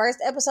like the first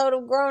episode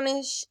of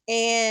Grownish,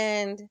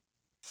 and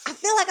I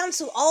feel like I'm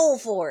too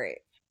old for it.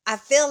 I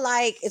feel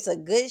like it's a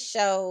good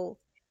show,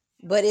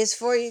 but it's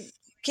for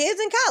kids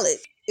in college.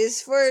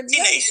 It's for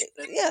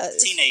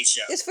teenage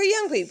show. It's for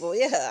young people.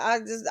 Yeah,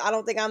 I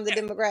don't think I'm the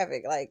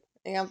demographic. Like, I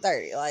think I'm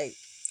 30. Like,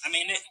 I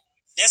mean,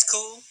 that's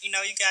cool. You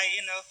got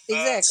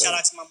exactly. Shout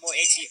out to my boy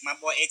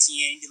Etienne.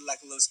 He did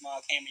like a little small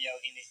cameo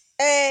in it.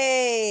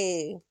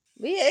 Hey,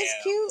 yeah, it's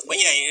cute. But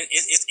yeah,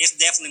 it's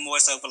definitely more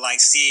so for like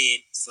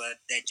Sid for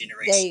that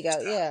generation. There you go.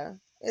 Yeah,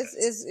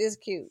 it's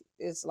cute.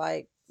 It's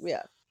like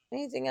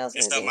Anything else?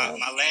 So my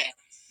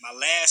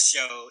last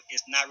show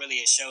is not really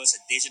a show; it's a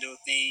digital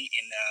thing,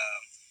 and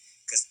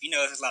because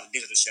there's a lot of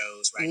digital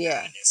shows right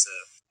now, and it's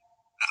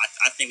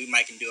I think we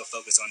might can do a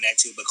focus on that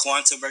too. But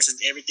Quanta versus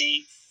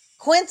everything.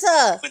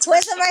 Quinta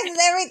versus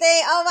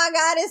everything. Oh my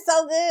God, it's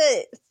so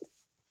good.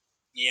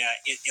 Yeah,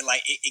 it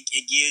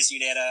gives you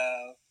that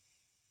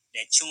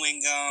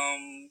chewing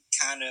gum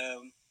kind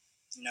of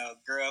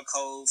girl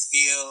code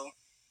feel,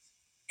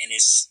 and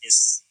it's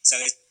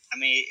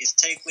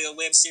technically a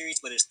web series,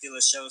 but it's still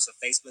a show. It's a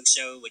Facebook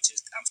show, which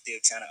is I'm still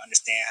trying to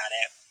understand how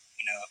that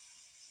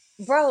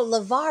Bro,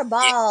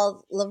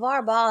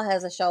 LeVar Ball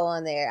has a show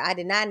on there. I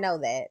did not know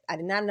that. I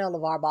did not know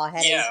LeVar Ball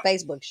had a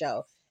Facebook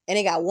show. And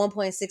it got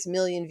 1.6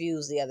 million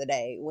views the other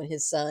day when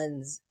his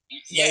sons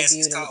debuted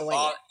it's called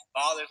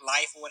Baller's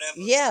Life or whatever.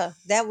 Yeah,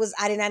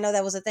 I did not know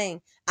that was a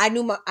thing. I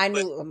knew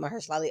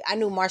Mahershala Ali. I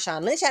knew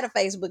Marshawn Lynch had a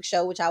Facebook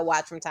show, which I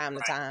watch from time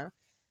to time.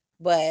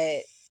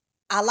 But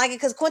I like it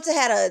because Quinta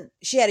had a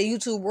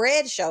YouTube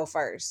Red show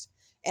first.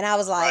 And I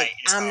was like,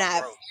 I'm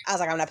not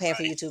paying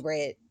for YouTube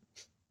Red.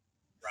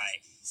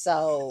 Right.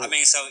 So and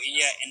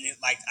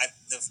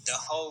the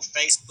whole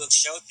Facebook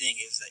show thing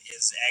is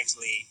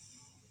actually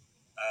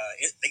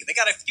they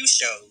got a few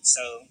shows,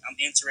 so I'm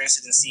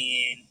interested in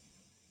seeing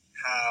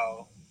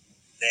how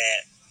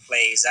that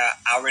plays out.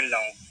 I really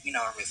don't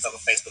really fuck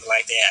with Facebook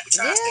like that. I be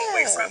trying to stay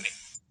away from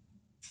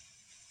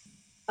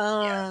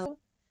it.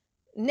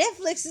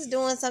 Netflix is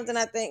doing something.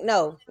 I think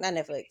no, not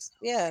Netflix.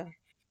 Yeah.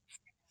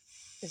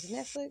 Is it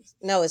Netflix?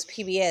 No, it's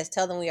PBS.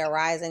 Tell Them We Are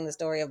Rising, the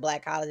story of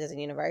Black colleges and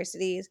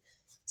universities.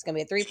 It's going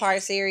to be a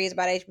 3-part series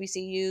about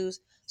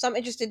HBCUs. So I'm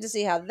interested to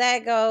see how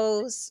that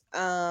goes.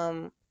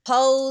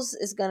 Pose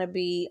is going to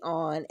be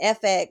on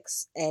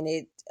FX, and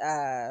it's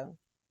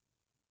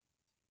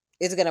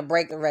going to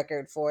break the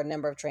record for a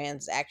number of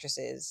trans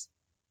actresses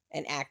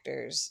and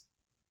actors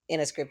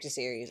in a scripted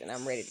series, and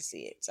I'm ready to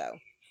see it. So,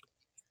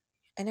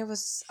 and I want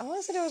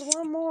to say there was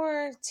one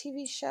more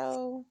TV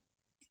show.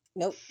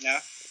 Nope. No?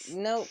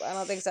 Nope, I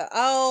don't think so.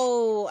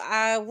 Oh,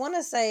 I want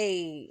to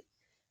say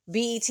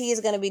BET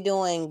is going to be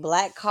doing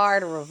Black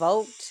Card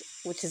Revoked,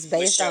 which is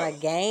based on a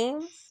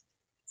game.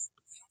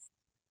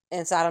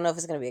 And so I don't know if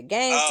it's going to be a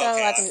game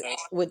show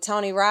with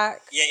Tony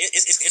Rock. Yeah,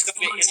 it's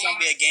going to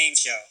be a game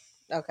show.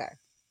 Okay.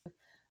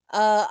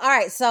 All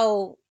right,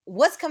 so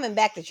what's coming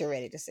back that you're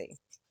ready to see?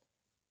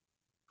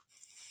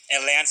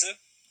 Atlanta.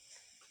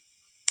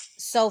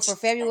 So for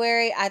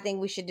February, I think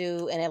we should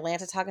do an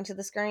Atlanta Talking to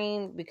the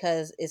Screen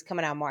because it's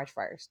coming out March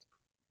 1st.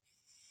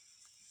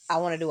 I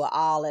want to do an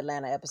all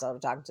Atlanta episode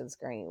of Talking to the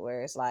Screen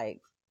where it's like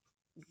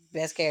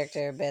best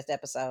character, best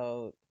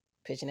episode,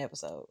 pitch an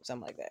episode,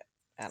 something like that.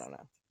 I don't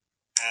know.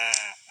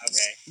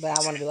 Okay. But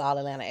I want to do all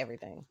Atlanta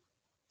everything.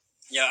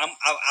 Yeah, I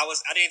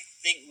didn't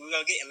think we were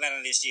gonna get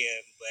Atlanta this year,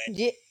 but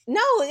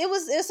no, it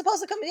was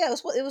supposed to come. Yeah,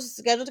 it was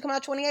scheduled to come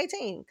out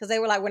 2018 because they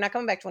were like, we're not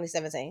coming back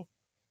 2017.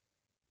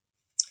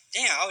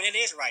 Damn, that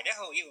is right. That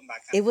whole year was about.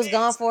 It was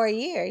gone for a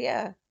year,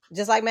 yeah,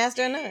 just like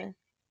Master of None.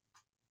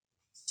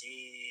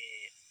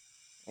 Shit.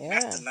 Yeah.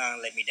 Master of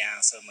None let me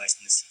down so much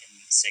in the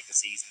second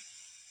season.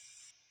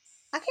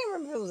 I can't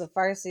remember if it was the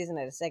first season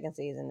or the second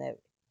season that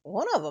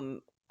one of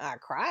them I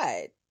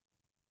cried,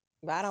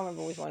 but I don't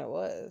remember which one it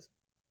was.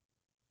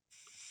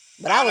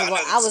 But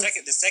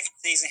the second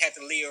season had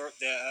the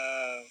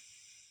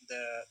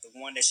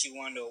one that she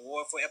won the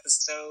award for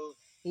episode.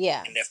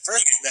 Yeah. And the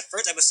first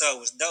episode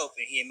was dope,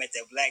 and he had met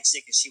that black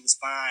chick, and she was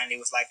fine. It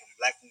was like in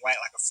black and white,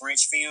 like a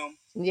French film.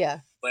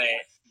 Yeah.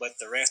 But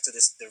the rest of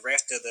the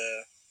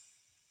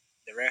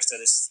the rest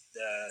of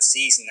the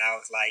season, I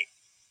was like,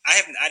 I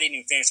didn't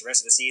even finish the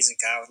rest of the season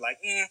because I was like,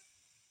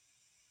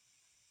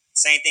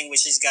 same thing with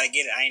She's Gotta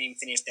Get It. I ain't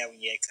even finished that one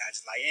yet because I was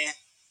just like,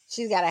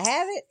 She's Gotta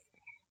Have It.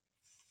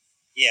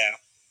 yeah.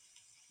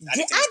 I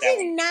didn't I finish that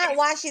did one. not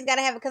watch She's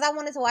Gotta Have It because I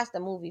wanted to watch the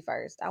movie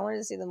first. I wanted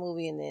to see the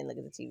movie and then look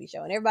at the TV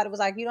show. And everybody was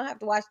like, "You don't have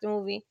to watch the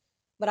movie,"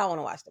 but I want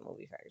to watch the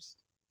movie first.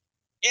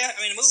 Yeah, I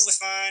mean, the movie was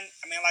fine.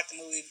 I mean, I liked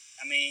the movie.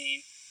 I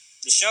mean,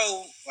 the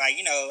show, like,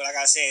 like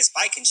I said,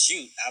 Spike can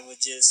shoot. I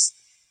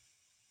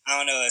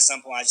don't know, at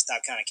some point I just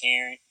stopped kind of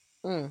caring.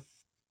 Mm.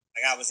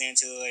 Like, I was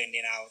into it, and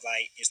then I was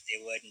like,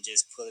 it wasn't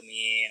just pulling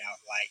me in. I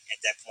was like,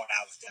 at that point,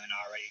 I was done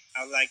already.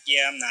 I was like,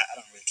 yeah, I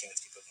don't really care what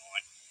people are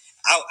going.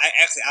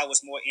 I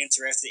was more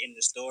interested in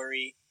the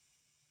story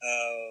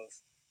of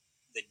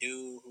the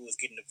dude who was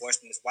getting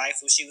divorced from his wife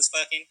who she was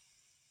fucking.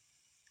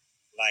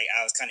 Like,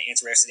 I was kind of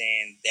interested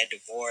in that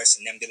divorce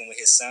and them dealing with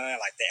his son.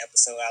 Like, that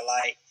episode I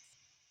like.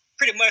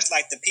 Pretty much,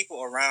 like, the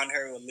people around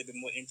her were a little bit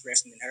more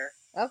interesting than her.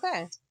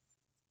 Okay.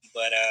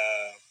 But,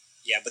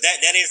 yeah, but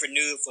that is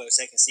renewed for the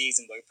second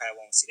season, but we probably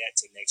won't see that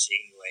till next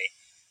year anyway.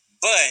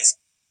 But,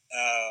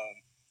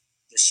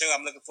 the show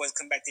I'm looking forward to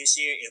come back this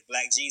year is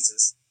Black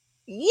Jesus.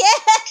 Yes,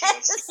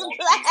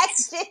 Black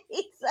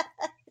Jesus.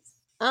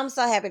 I'm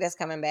so happy that's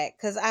coming back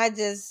because I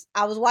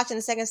was watching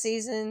the second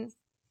season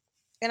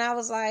and I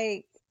was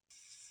like,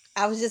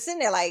 I was just sitting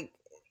there like,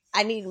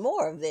 I need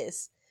more of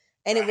this.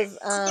 And right. It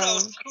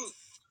was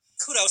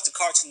kudos to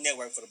Cartoon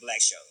Network for the black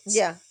shows.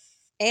 Yeah.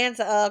 And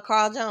to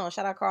Carl Jones.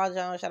 Shout out Carl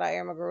Jones. Shout out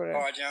Aaron Magruder.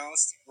 Carl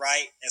Jones,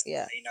 right? That's,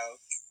 yeah.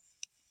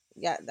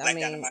 Yeah, Black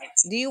Dynamite.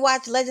 Do you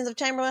watch Legends of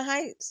Chamberlain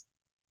Heights?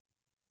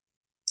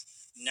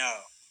 No.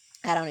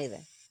 I don't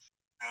either.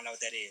 I don't know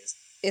what that is.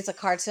 It's a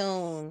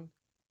cartoon.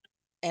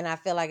 And I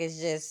feel like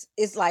it's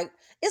like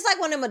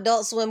one of them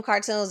Adult Swim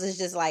cartoons. It's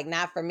just like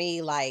not for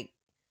me, like,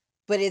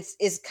 but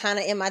it's kind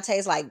of in my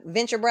taste. Like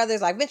Venture Brothers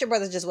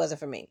just wasn't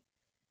for me.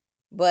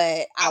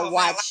 But I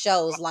watch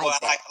shows like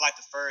that. I like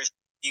the first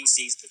few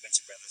seasons of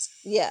Venture Brothers.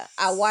 Yeah,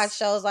 I watch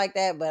shows like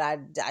that, but I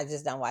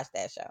just don't watch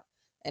that show.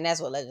 And that's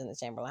what Legends of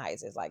Chamberlain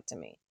Heights is like to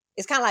me.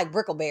 It's kind of like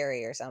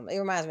Brickleberry or something. It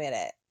reminds me of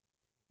that.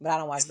 But I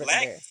don't watch Brickleberry.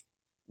 Black?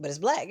 But it's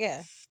black,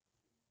 yeah.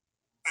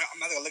 I'm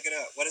not gonna look it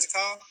up. What is it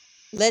called?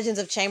 Legends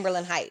of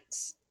Chamberlain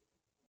Heights.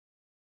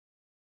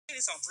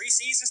 It's on 3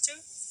 seasons too.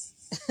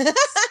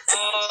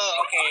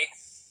 Oh, okay.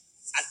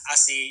 I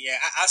see. Yeah,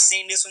 I've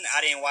seen this one.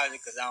 I didn't watch it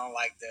because I don't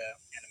like the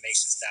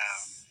animation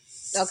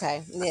style.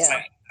 Okay.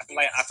 Yeah. I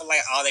feel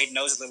like all they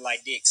noses look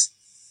like dicks.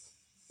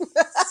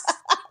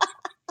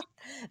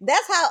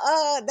 That's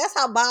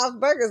how Bob's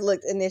Burgers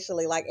looked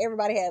initially. Like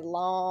everybody had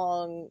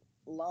long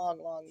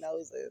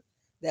noses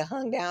that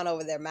hung down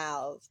over their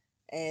mouths,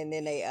 and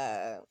then they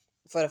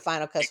for the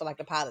final cut for like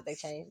the pilot they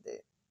changed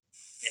it.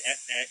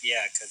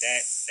 Yeah, because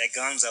that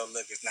Gonzo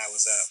look is not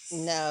what's up.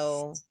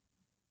 No,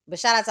 but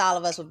shout out to all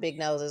of us with big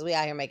noses. We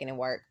out here making it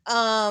work.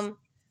 No,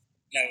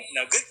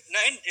 good. No,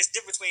 it's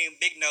different between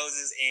big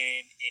noses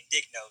and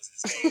dick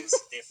noses. There's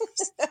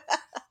difference.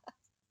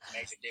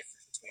 Major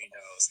difference between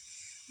those.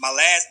 My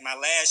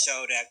last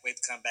show that we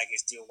come back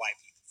is Dear White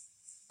People.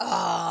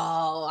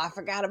 Oh, I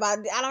don't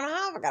know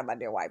how I forgot about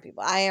Dear White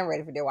People. I am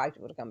ready for Dear White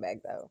People to come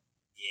back though.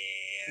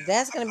 Yeah,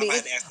 that's gonna be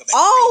it.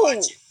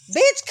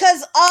 Bitch,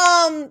 because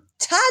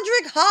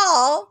Todrick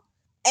Hall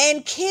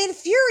and Kid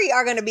Fury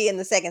are gonna be in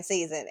the second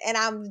season, and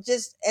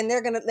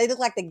they look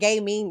like the gay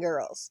Mean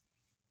Girls.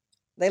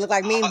 They look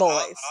like Mean Boys.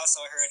 I also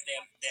heard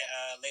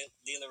that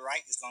Lela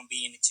Wright is gonna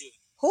be in it too.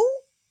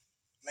 Who?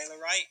 Lela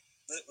Wright.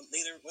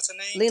 What's her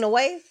name? Lena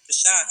Waithe. The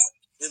shot.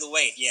 Lela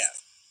Waithe. Yeah.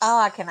 Oh,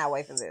 I cannot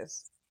wait for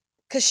this.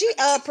 Cause she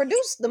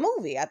produced the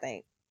movie. I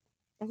think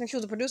she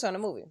was a producer on the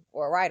movie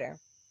or a writer.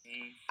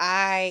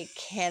 I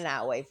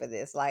cannot wait for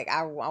this. Like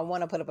I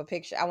want to put up a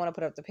picture. I want to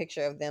put up the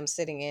picture of them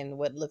sitting in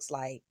what looks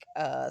like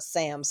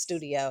Sam's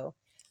studio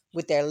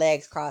with their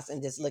legs crossed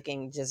and just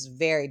looking just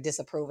very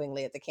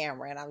disapprovingly at the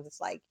camera. And I'm just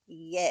like,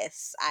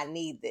 yes, I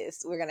need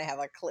this. We're gonna have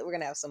we're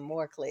gonna have some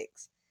more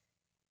clicks,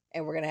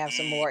 and we're gonna have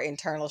some more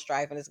internal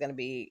strife, and I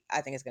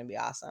think it's gonna be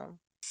awesome.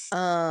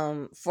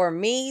 For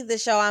me, the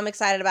show I'm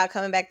excited about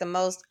coming back the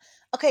most.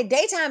 Okay,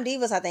 Daytime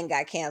Divas I think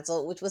got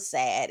canceled, which was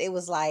sad. It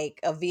was like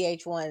a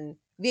VH1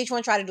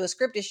 tried to do a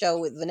scripted show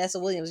with Vanessa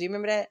Williams. Do you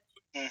remember that?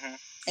 Mm-hmm.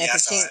 And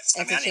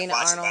Tachina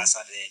Arnold.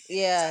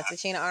 Yeah,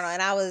 Tachina Arnold.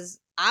 And I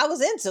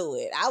was into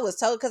it. I was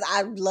told because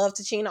I love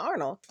Tachina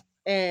Arnold,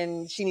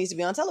 and she needs to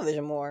be on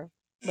television more.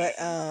 But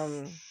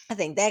I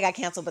think that got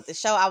canceled. But the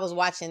show I was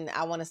watching,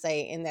 I want to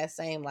say in that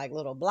same like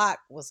little block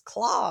was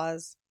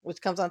Claws,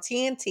 which comes on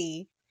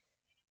TNT,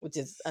 which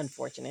is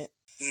unfortunate.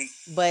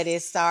 But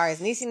it stars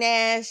Niecy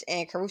Nash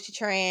and Karrueche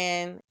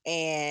Tran,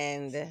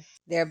 and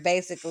they're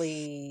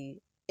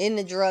basically in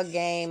the drug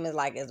game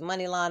as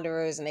money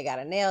launderers, and they got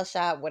a nail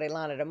shop where they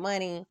launder the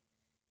money.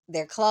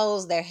 Their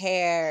clothes, their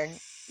hair,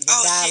 the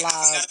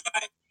dialogue,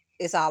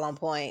 it's all on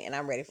point, and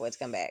I'm ready for it to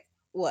come back.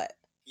 What?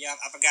 Yeah,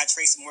 I forgot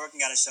Tracy Morgan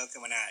got a show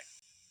coming out.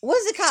 What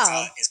is it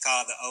called? It's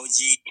called The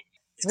OG.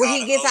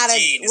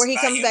 Where he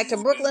comes back to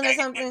Brooklyn or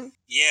something?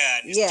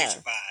 Yeah, it's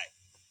gentrified.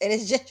 and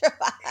it's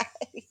gentrified.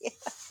 Yeah.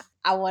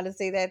 I want to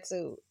see that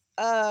too.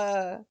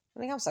 I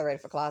think I'm so ready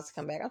for Claus to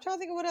come back. I'm trying to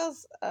think of what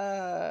else.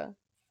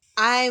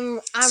 I'm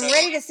So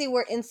ready to see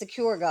where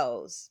Insecure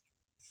goes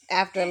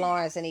after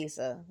Lawrence and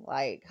Issa.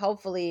 Like,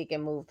 hopefully, it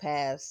can move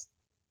past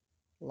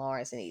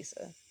Lawrence and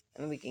Issa,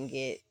 and we can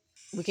get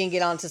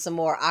onto some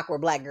more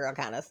awkward black girl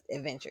kind of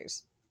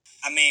adventures.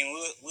 I mean,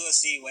 we'll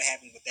see what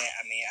happens with that.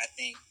 I mean, I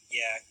think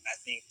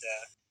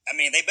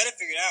they better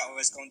figure it out, or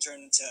it's gonna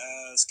turn into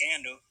a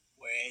scandal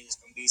where it's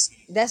gonna be some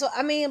That's what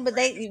I mean. But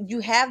random. you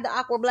have the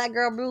awkward black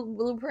girl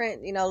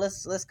blueprint.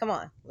 Let's come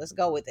on. Let's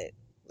go with it.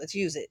 Let's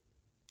use it.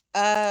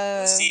 We'll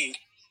Uh, see.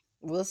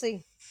 we'll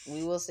see.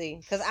 We will see.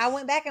 Because I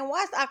went back and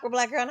watched Awkward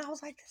Black Girl, and I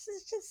was like, this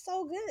is just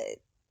so good.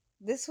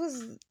 This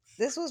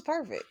was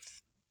perfect.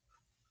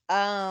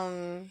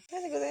 I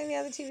think was there any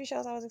other TV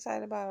shows I was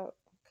excited about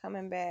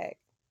coming back.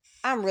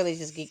 I'm really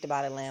just geeked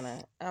about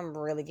Atlanta. I'm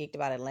really geeked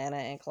about Atlanta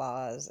and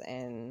Claus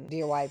and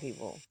Dear White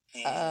People.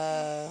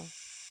 Mm-hmm.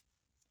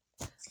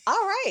 All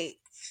right.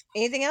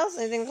 Anything else?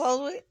 Anything to close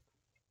with?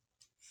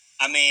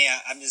 I mean,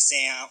 I'm just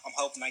saying. I'm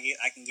hoping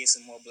I can get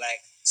some more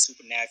black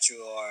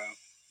supernatural or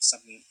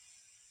something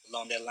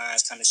along that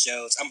lines kind of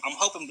shows. I'm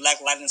hoping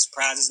Black Lightning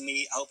surprises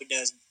me. I hope it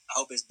does. I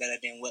hope it's better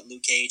than what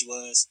Luke Cage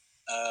was.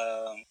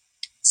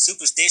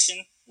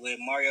 Superstition with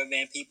Mario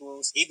Van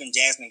Peebles, even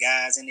Jasmine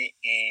Guy's in it,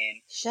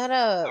 and Shut I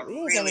up. You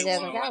didn't tell me really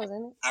Jasmine want to Guy like. was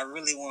in it. I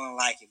really want to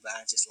like it, but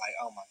I'm just like,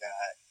 oh my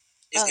god,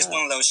 it's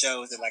one of those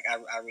shows that like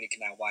I really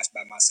cannot watch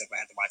by myself. I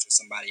have to watch with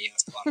somebody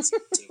else to honestly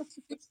to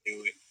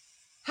do it.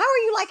 How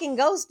are you liking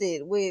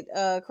Ghosted with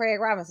Craig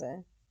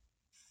Robinson?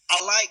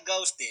 I like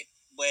Ghosted,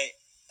 but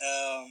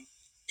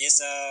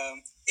it's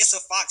a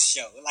Fox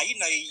show. Like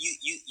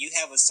you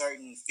have a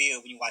certain feel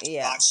when you watch a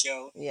Yeah. Fox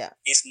show. Yeah.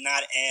 It's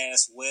not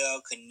as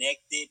well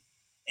connected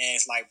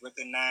as like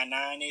Brooklyn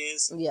Nine-Nine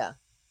is. Yeah.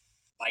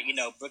 Like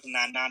Brooklyn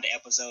Nine-Nine, the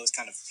episodes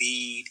kind of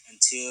feed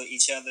into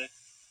each other.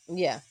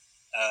 Yeah.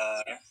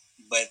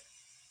 But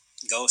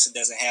Ghosted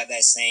doesn't have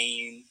that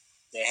same.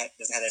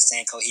 Doesn't have that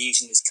same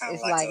cohesion. It's kind of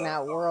It's like like a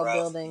not world rough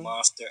building.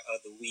 monster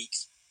of the week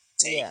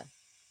take. Yeah.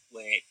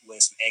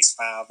 With some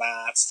X-File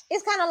vibes.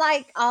 It's kind of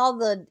like all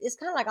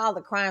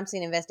the crime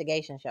scene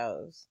investigation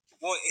shows.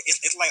 Well,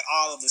 it's like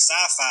all of the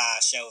sci-fi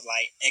shows,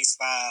 like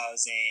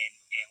X-Files and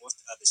what's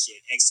the other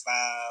shit?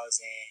 X-Files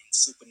and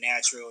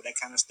Supernatural, that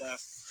kind of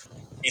stuff.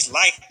 It's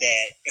like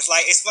that.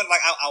 It's fun.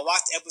 Like I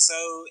watched the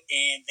episode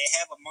and they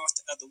have a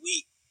monster of the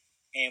week,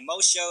 and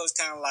most shows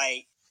kind of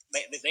like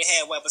they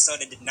had one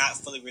episode that did not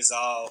fully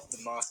resolve the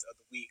monster of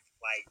the week.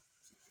 Like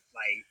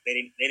they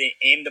didn't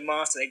end the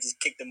monster. They just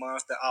kicked the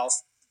monster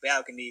off the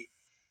balcony,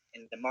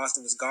 and the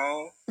monster was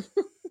gone.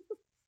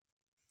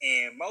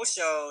 And most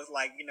shows,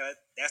 like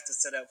that's the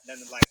setup for them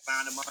to like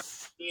find the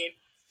monster again.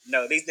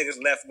 No, these niggas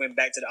went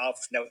back to the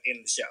office, and that was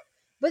in the show.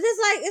 But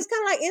it's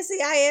kind of like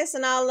NCIS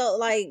and all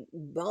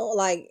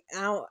the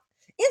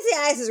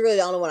NCIS is really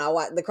the only one I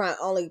watch.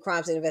 Only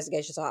crime scene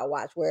investigation show I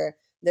watch where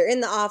they're in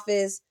the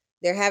office,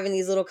 they're having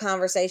these little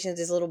conversations,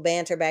 this little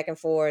banter back and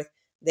forth.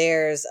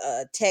 There's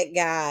a tech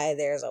guy,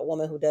 there's a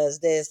woman who does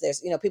this,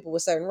 there's people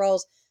with certain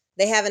roles.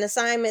 They have an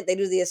assignment, they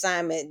do the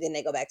assignment, then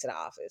they go back to the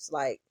office.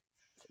 Like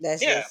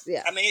that's just.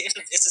 I mean, it's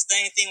the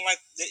same thing. Like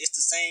it's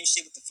the same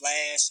shit with the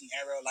Flash and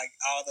Arrow. Like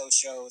all those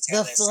shows.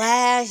 The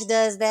Flash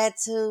does that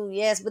too,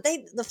 yes, but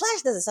the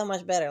Flash does it so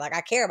much better. Like I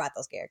care about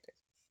those characters.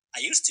 I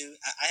used to.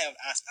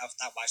 I've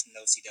stopped watching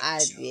those CW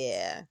shows.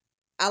 Yeah,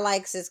 I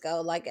like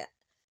Cisco. Like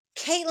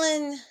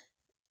Caitlyn,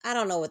 I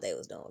don't know what they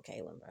was doing with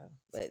Caitlyn, bro.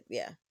 But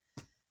yeah.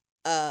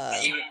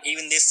 Like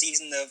even this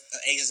season of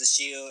Agents of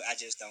S.H.I.E.L.D., I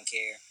just don't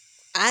care.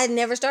 I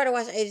never started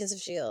watching Agents of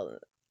S.H.I.E.L.D.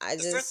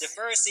 The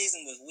first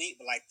season was weak,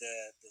 but like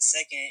the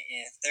second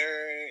and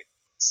third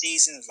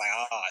season was like,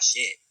 oh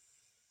shit.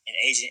 And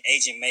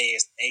Agent May,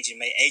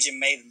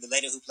 the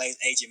lady who plays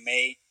Agent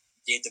May,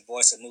 did the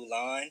voice of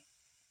Mulan.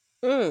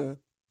 And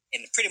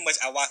pretty much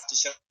I watched the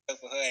show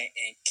for her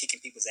and kicking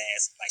people's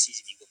ass like she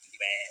should be whooping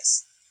your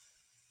ass.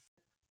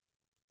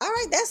 All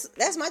right,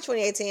 that's my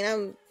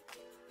 2018.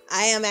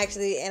 I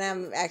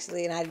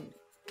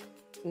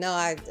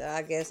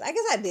guess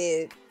I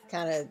did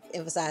kind of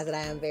emphasize that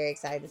I am very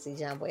excited to see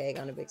John Boyega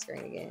on the big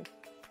screen again.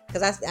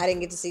 Because I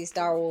didn't get to see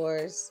Star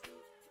Wars,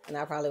 and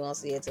I probably won't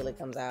see it till it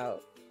comes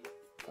out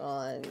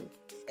on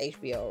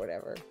HBO or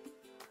whatever.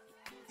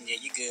 Yeah,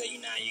 you good.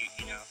 You know.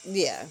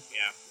 Yeah.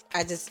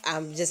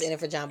 I'm just in it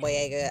for John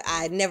Boyega.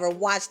 I never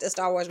watched a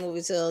Star Wars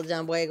movie till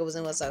John Boyega was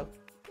in one, so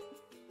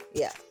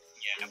yeah.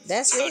 Yeah.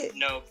 That's it.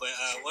 No, but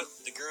what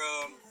the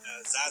girl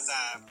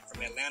Zaza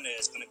from Atlanta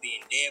is going to be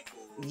in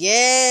Deadpool.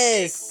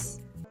 Yes.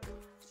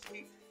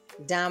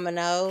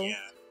 Domino. Yeah.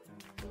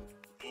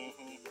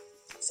 Mm-hmm.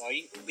 So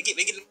we get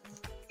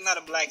a lot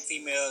of black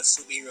female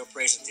superhero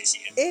presence this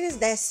year.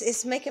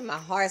 It's making my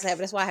heart happy.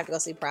 That's why I have to go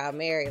see Proud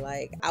Mary.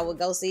 Like I would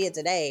go see it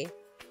today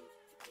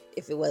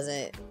if it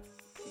wasn't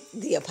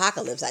the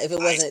apocalypse. If it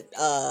wasn't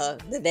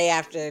the day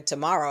after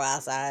tomorrow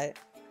outside.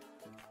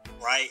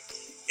 Right.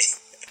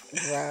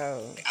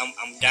 Bro.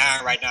 I'm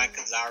dying right now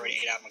because I already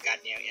ate out my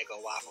goddamn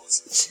Eggo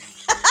waffles.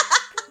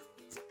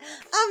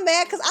 I'm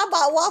mad because I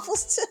bought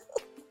waffles too.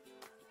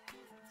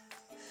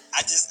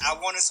 I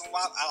wanted some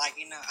waffles. I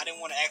didn't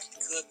want to actually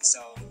cook,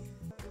 so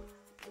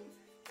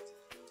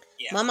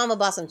yeah. My mama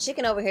bought some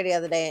chicken over here the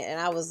other day, and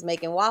I was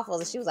making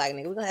waffles, and she was like,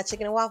 "Nigga, we're gonna have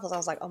chicken and waffles." I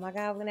was like, "Oh my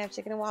god, we're gonna have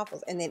chicken and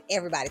waffles!" And then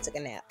everybody took a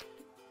nap.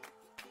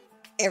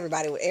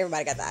 Everybody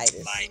got the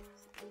itis. Like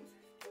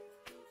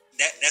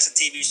that's a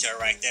TV show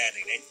right there.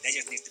 That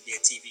just needs to be a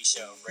TV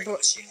show.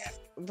 Regular shit happen.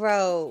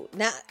 Bro,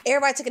 now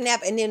everybody took a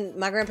nap, and then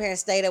my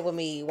grandparents stayed up with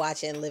me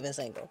watching Living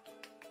Single.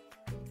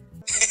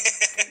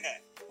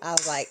 I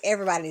was like,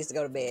 everybody needs to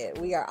go to bed.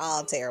 We are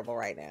all terrible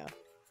right now.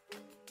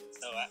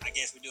 So I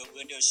guess we'll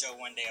do a show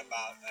one day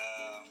about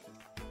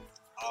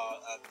all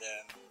of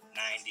the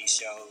 90s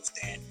shows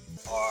that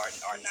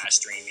are not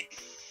streaming.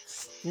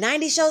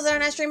 90 shows that are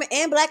not streaming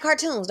and black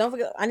cartoons. Don't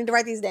forget, I need to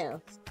write these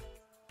down.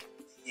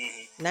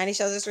 Mm-hmm. 90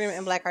 shows that are streaming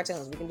and black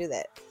cartoons. We can do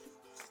that.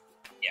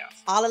 Yeah.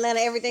 All Atlanta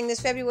Everything this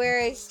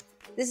February.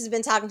 This has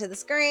been Talking to the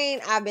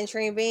Screen. I've been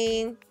Trina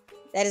Bean.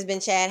 That has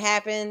been Chad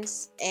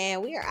Happens.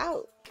 And we are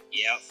out.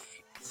 Yep.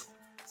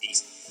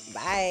 Peace.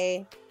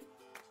 Bye.